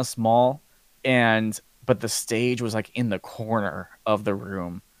was like kind of small, but the stage was like in the corner of the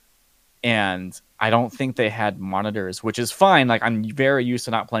room. And I don't think they had monitors, which is fine. Like I'm very used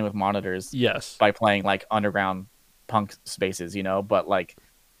to not playing with monitors. Yes. By playing like underground punk spaces, you know, but like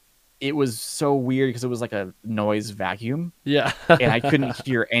it was so weird because it was like a noise vacuum. Yeah. And I couldn't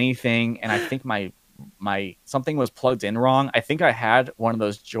hear anything. And I think my something was plugged in wrong. I think I had one of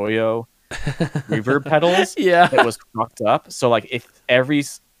those Joyo reverb pedals that was fucked up. So like if every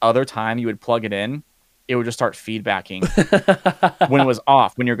other time you would plug it in, it would just start feedbacking when it was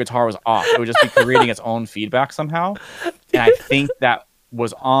off, when your guitar was off. It would just be creating its own feedback somehow. And I think that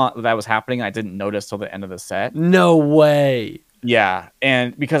was happening. I didn't notice till the end of the set. No way. Yeah.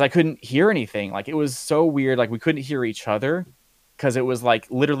 And because I couldn't hear anything, like it was so weird. Like we couldn't hear each other because it was like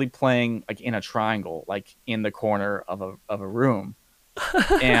literally playing like in a triangle, like in the corner of a room.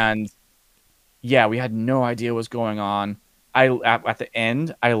 And yeah, we had no idea what was going on. At the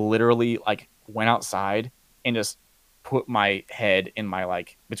end, I literally like went outside and just put my head in my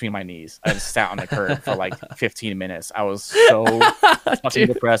like between my knees. I just sat on the curb for like 15 minutes. I was so fucking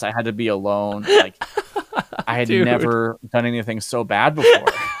depressed. I had to be alone. Like I had never done anything so bad before.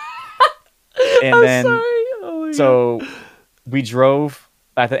 And so we drove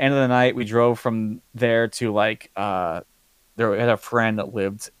at the end of the night. We drove from there to like there we had a friend that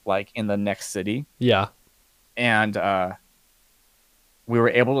lived like in the next city. Yeah. And we were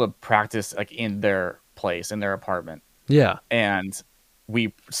able to practice like in their place, in their apartment. Yeah. And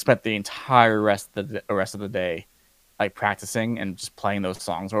we spent the entire rest of the day like practicing and just playing those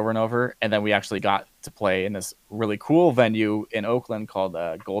songs over and over. And then we actually got to play in this really cool venue in Oakland called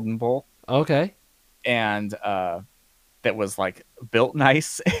Golden Bowl. Okay. And that was like built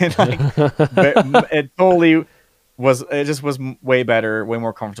nice and like it totally was. It just was way better, way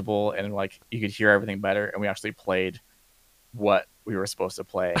more comfortable, and like you could hear everything better. And we actually played what we were supposed to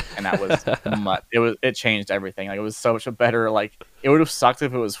play, and that was it changed everything. Like it was so much a better. Like it would have sucked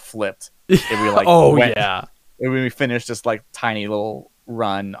if it was flipped. If we like if we finished this like tiny little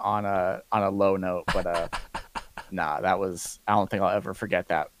run on a low note, but nah, that was, I don't think I'll ever forget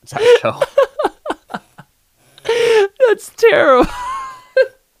that show. That's terrible.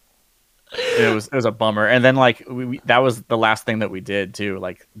 It was a bummer. And then like that was the last thing that we did too.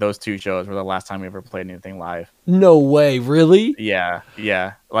 Like those two shows were the last time we ever played anything live. No way, really? Yeah.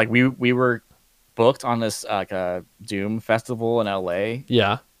 Like we were booked on this like a Doom festival in LA.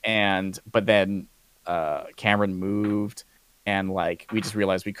 Yeah. But then Cameron moved, and like we just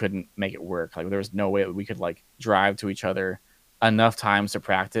realized we couldn't make it work. Like there was no way that we could like drive to each other enough times to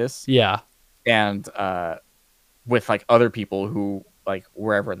practice. Yeah. And with like other people who like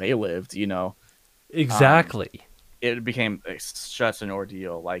wherever they lived, you know. Exactly. It became such an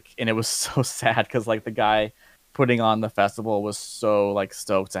ordeal, like, and it was so sad because like the guy putting on the festival was so like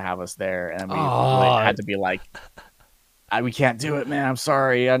stoked to have us there, and we really had to be like, we can't do it, man. I'm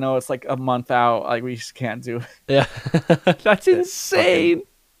sorry. I know it's like a month out. Like we just can't do it. Yeah. That's insane.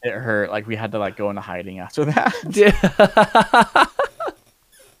 It hurt. Like we had to like go into hiding after that.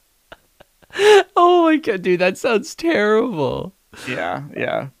 Oh my god, dude, that sounds terrible.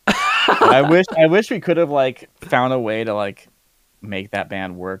 Yeah. I wish we could have like found a way to like make that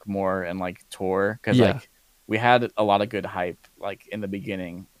band work more and like tour, because like we had a lot of good hype like in the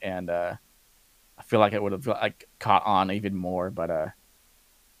beginning, and I feel like it would have like caught on even more, but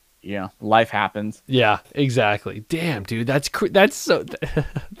life happens. Yeah, exactly. Damn, dude, that's so.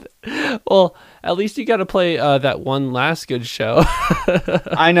 Well, at least you got to play that one last good show.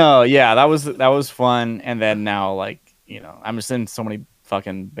 I know. Yeah, that was fun. And then now, like, I'm just in so many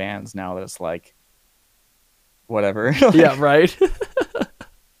fucking bands now that it's like, whatever. Like, yeah, right.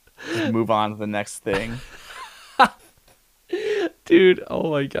 Just move on to the next thing. Dude,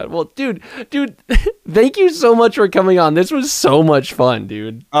 oh my god. Well, dude, thank you so much for coming on. This was so much fun,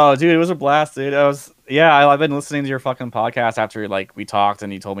 dude. Oh, dude, it was a blast, dude. I've been listening to your fucking podcast after like we talked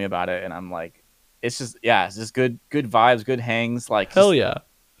and you told me about it, and I'm like, it's just good vibes, good hangs, like hell yeah,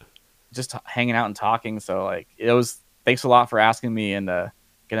 just hanging out and talking. So like thanks a lot for asking me and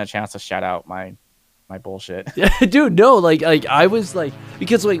getting a chance to shout out my my bullshit. Dude, no, like I was like,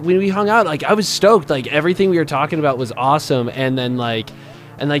 because like when we hung out, like I was stoked, like everything we were talking about was awesome, and then like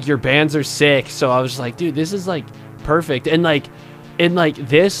your bands are sick, so I was like, dude, this is like perfect, and like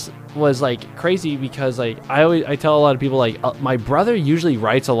this was like crazy because like I tell a lot of people like my brother usually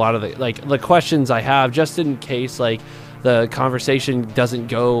writes a lot of the questions I have just in case like the conversation doesn't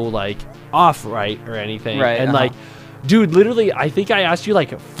go like off right or anything, right? And like, dude, literally, I think I asked you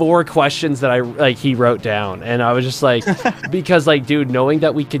like 4 questions that he wrote down, and I was just like, because like, dude, knowing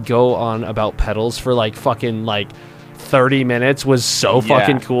that we could go on about pedals for like fucking like 30 minutes was so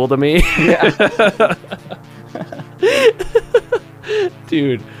fucking cool to me. Yeah.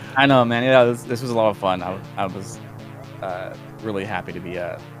 Dude, I know, man. Yeah, this was a lot of fun. I was really happy to be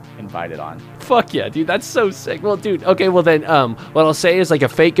invited on. Fuck yeah, dude, that's so sick. Well, dude, okay, well then, what I'll say is like a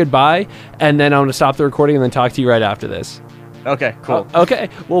fake goodbye, and then I'm gonna stop the recording and then talk to you right after this. Okay, cool. Okay,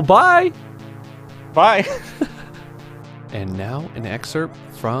 well, bye. Bye. And now an excerpt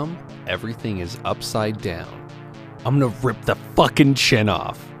from Everything is Upside Down. I'm gonna rip the fucking chin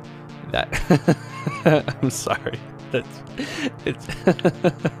off. That I'm sorry. It's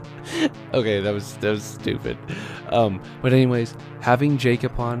okay, that was stupid. But anyways, having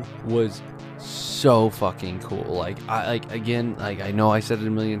Jacob on was so fucking cool. Like I know I said it a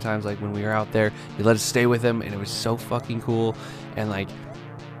million times, like when we were out there, he let us stay with him, and it was so fucking cool. And like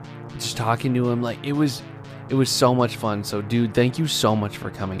just talking to him, like it was so much fun. So dude, thank you so much for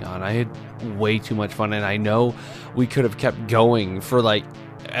coming on. I had way too much fun, and I know we could have kept going for like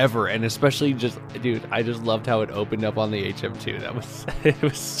ever, and especially just, dude, I just loved how it opened up on the HM2. It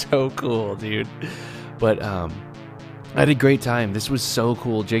was so cool, dude. But I had a great time. This was so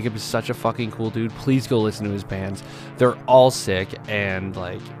cool. Jacob is such a fucking cool dude. Please go listen to his bands. They're all sick, and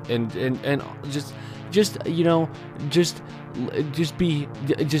like and just you know, just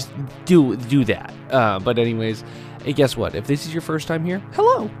do that. But anyways, hey, guess what? If this is your first time here,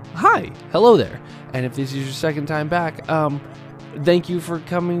 hello there. And if this is your second time back, thank you for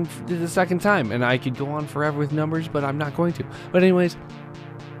coming the second time. And I could go on forever with numbers, but I'm not going to. But anyways,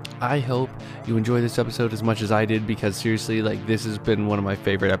 I hope you enjoy this episode as much as I did, because seriously, like, this has been one of my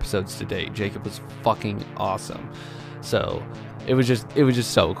favorite episodes to date. Jacob was fucking awesome. So it was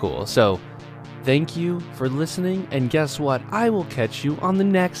just so cool. So thank you for listening, and guess what? I will catch you on the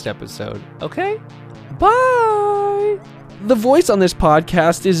next episode. Okay? Bye! The voice on this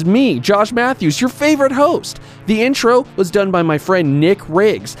podcast is me, Josh Matthews, your favorite host. The intro was done by my friend Nick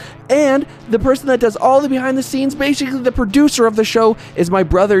Riggs, and the person that does all the behind the scenes, basically the producer of the show, is my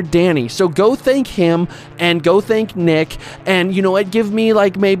brother Danny. So go thank him, and go thank Nick, and you know what, give me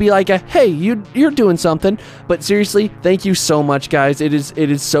like maybe like a, hey, you're doing something. But seriously, thank you so much, guys. It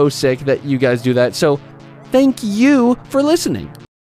is so sick that you guys do that. So thank you for listening.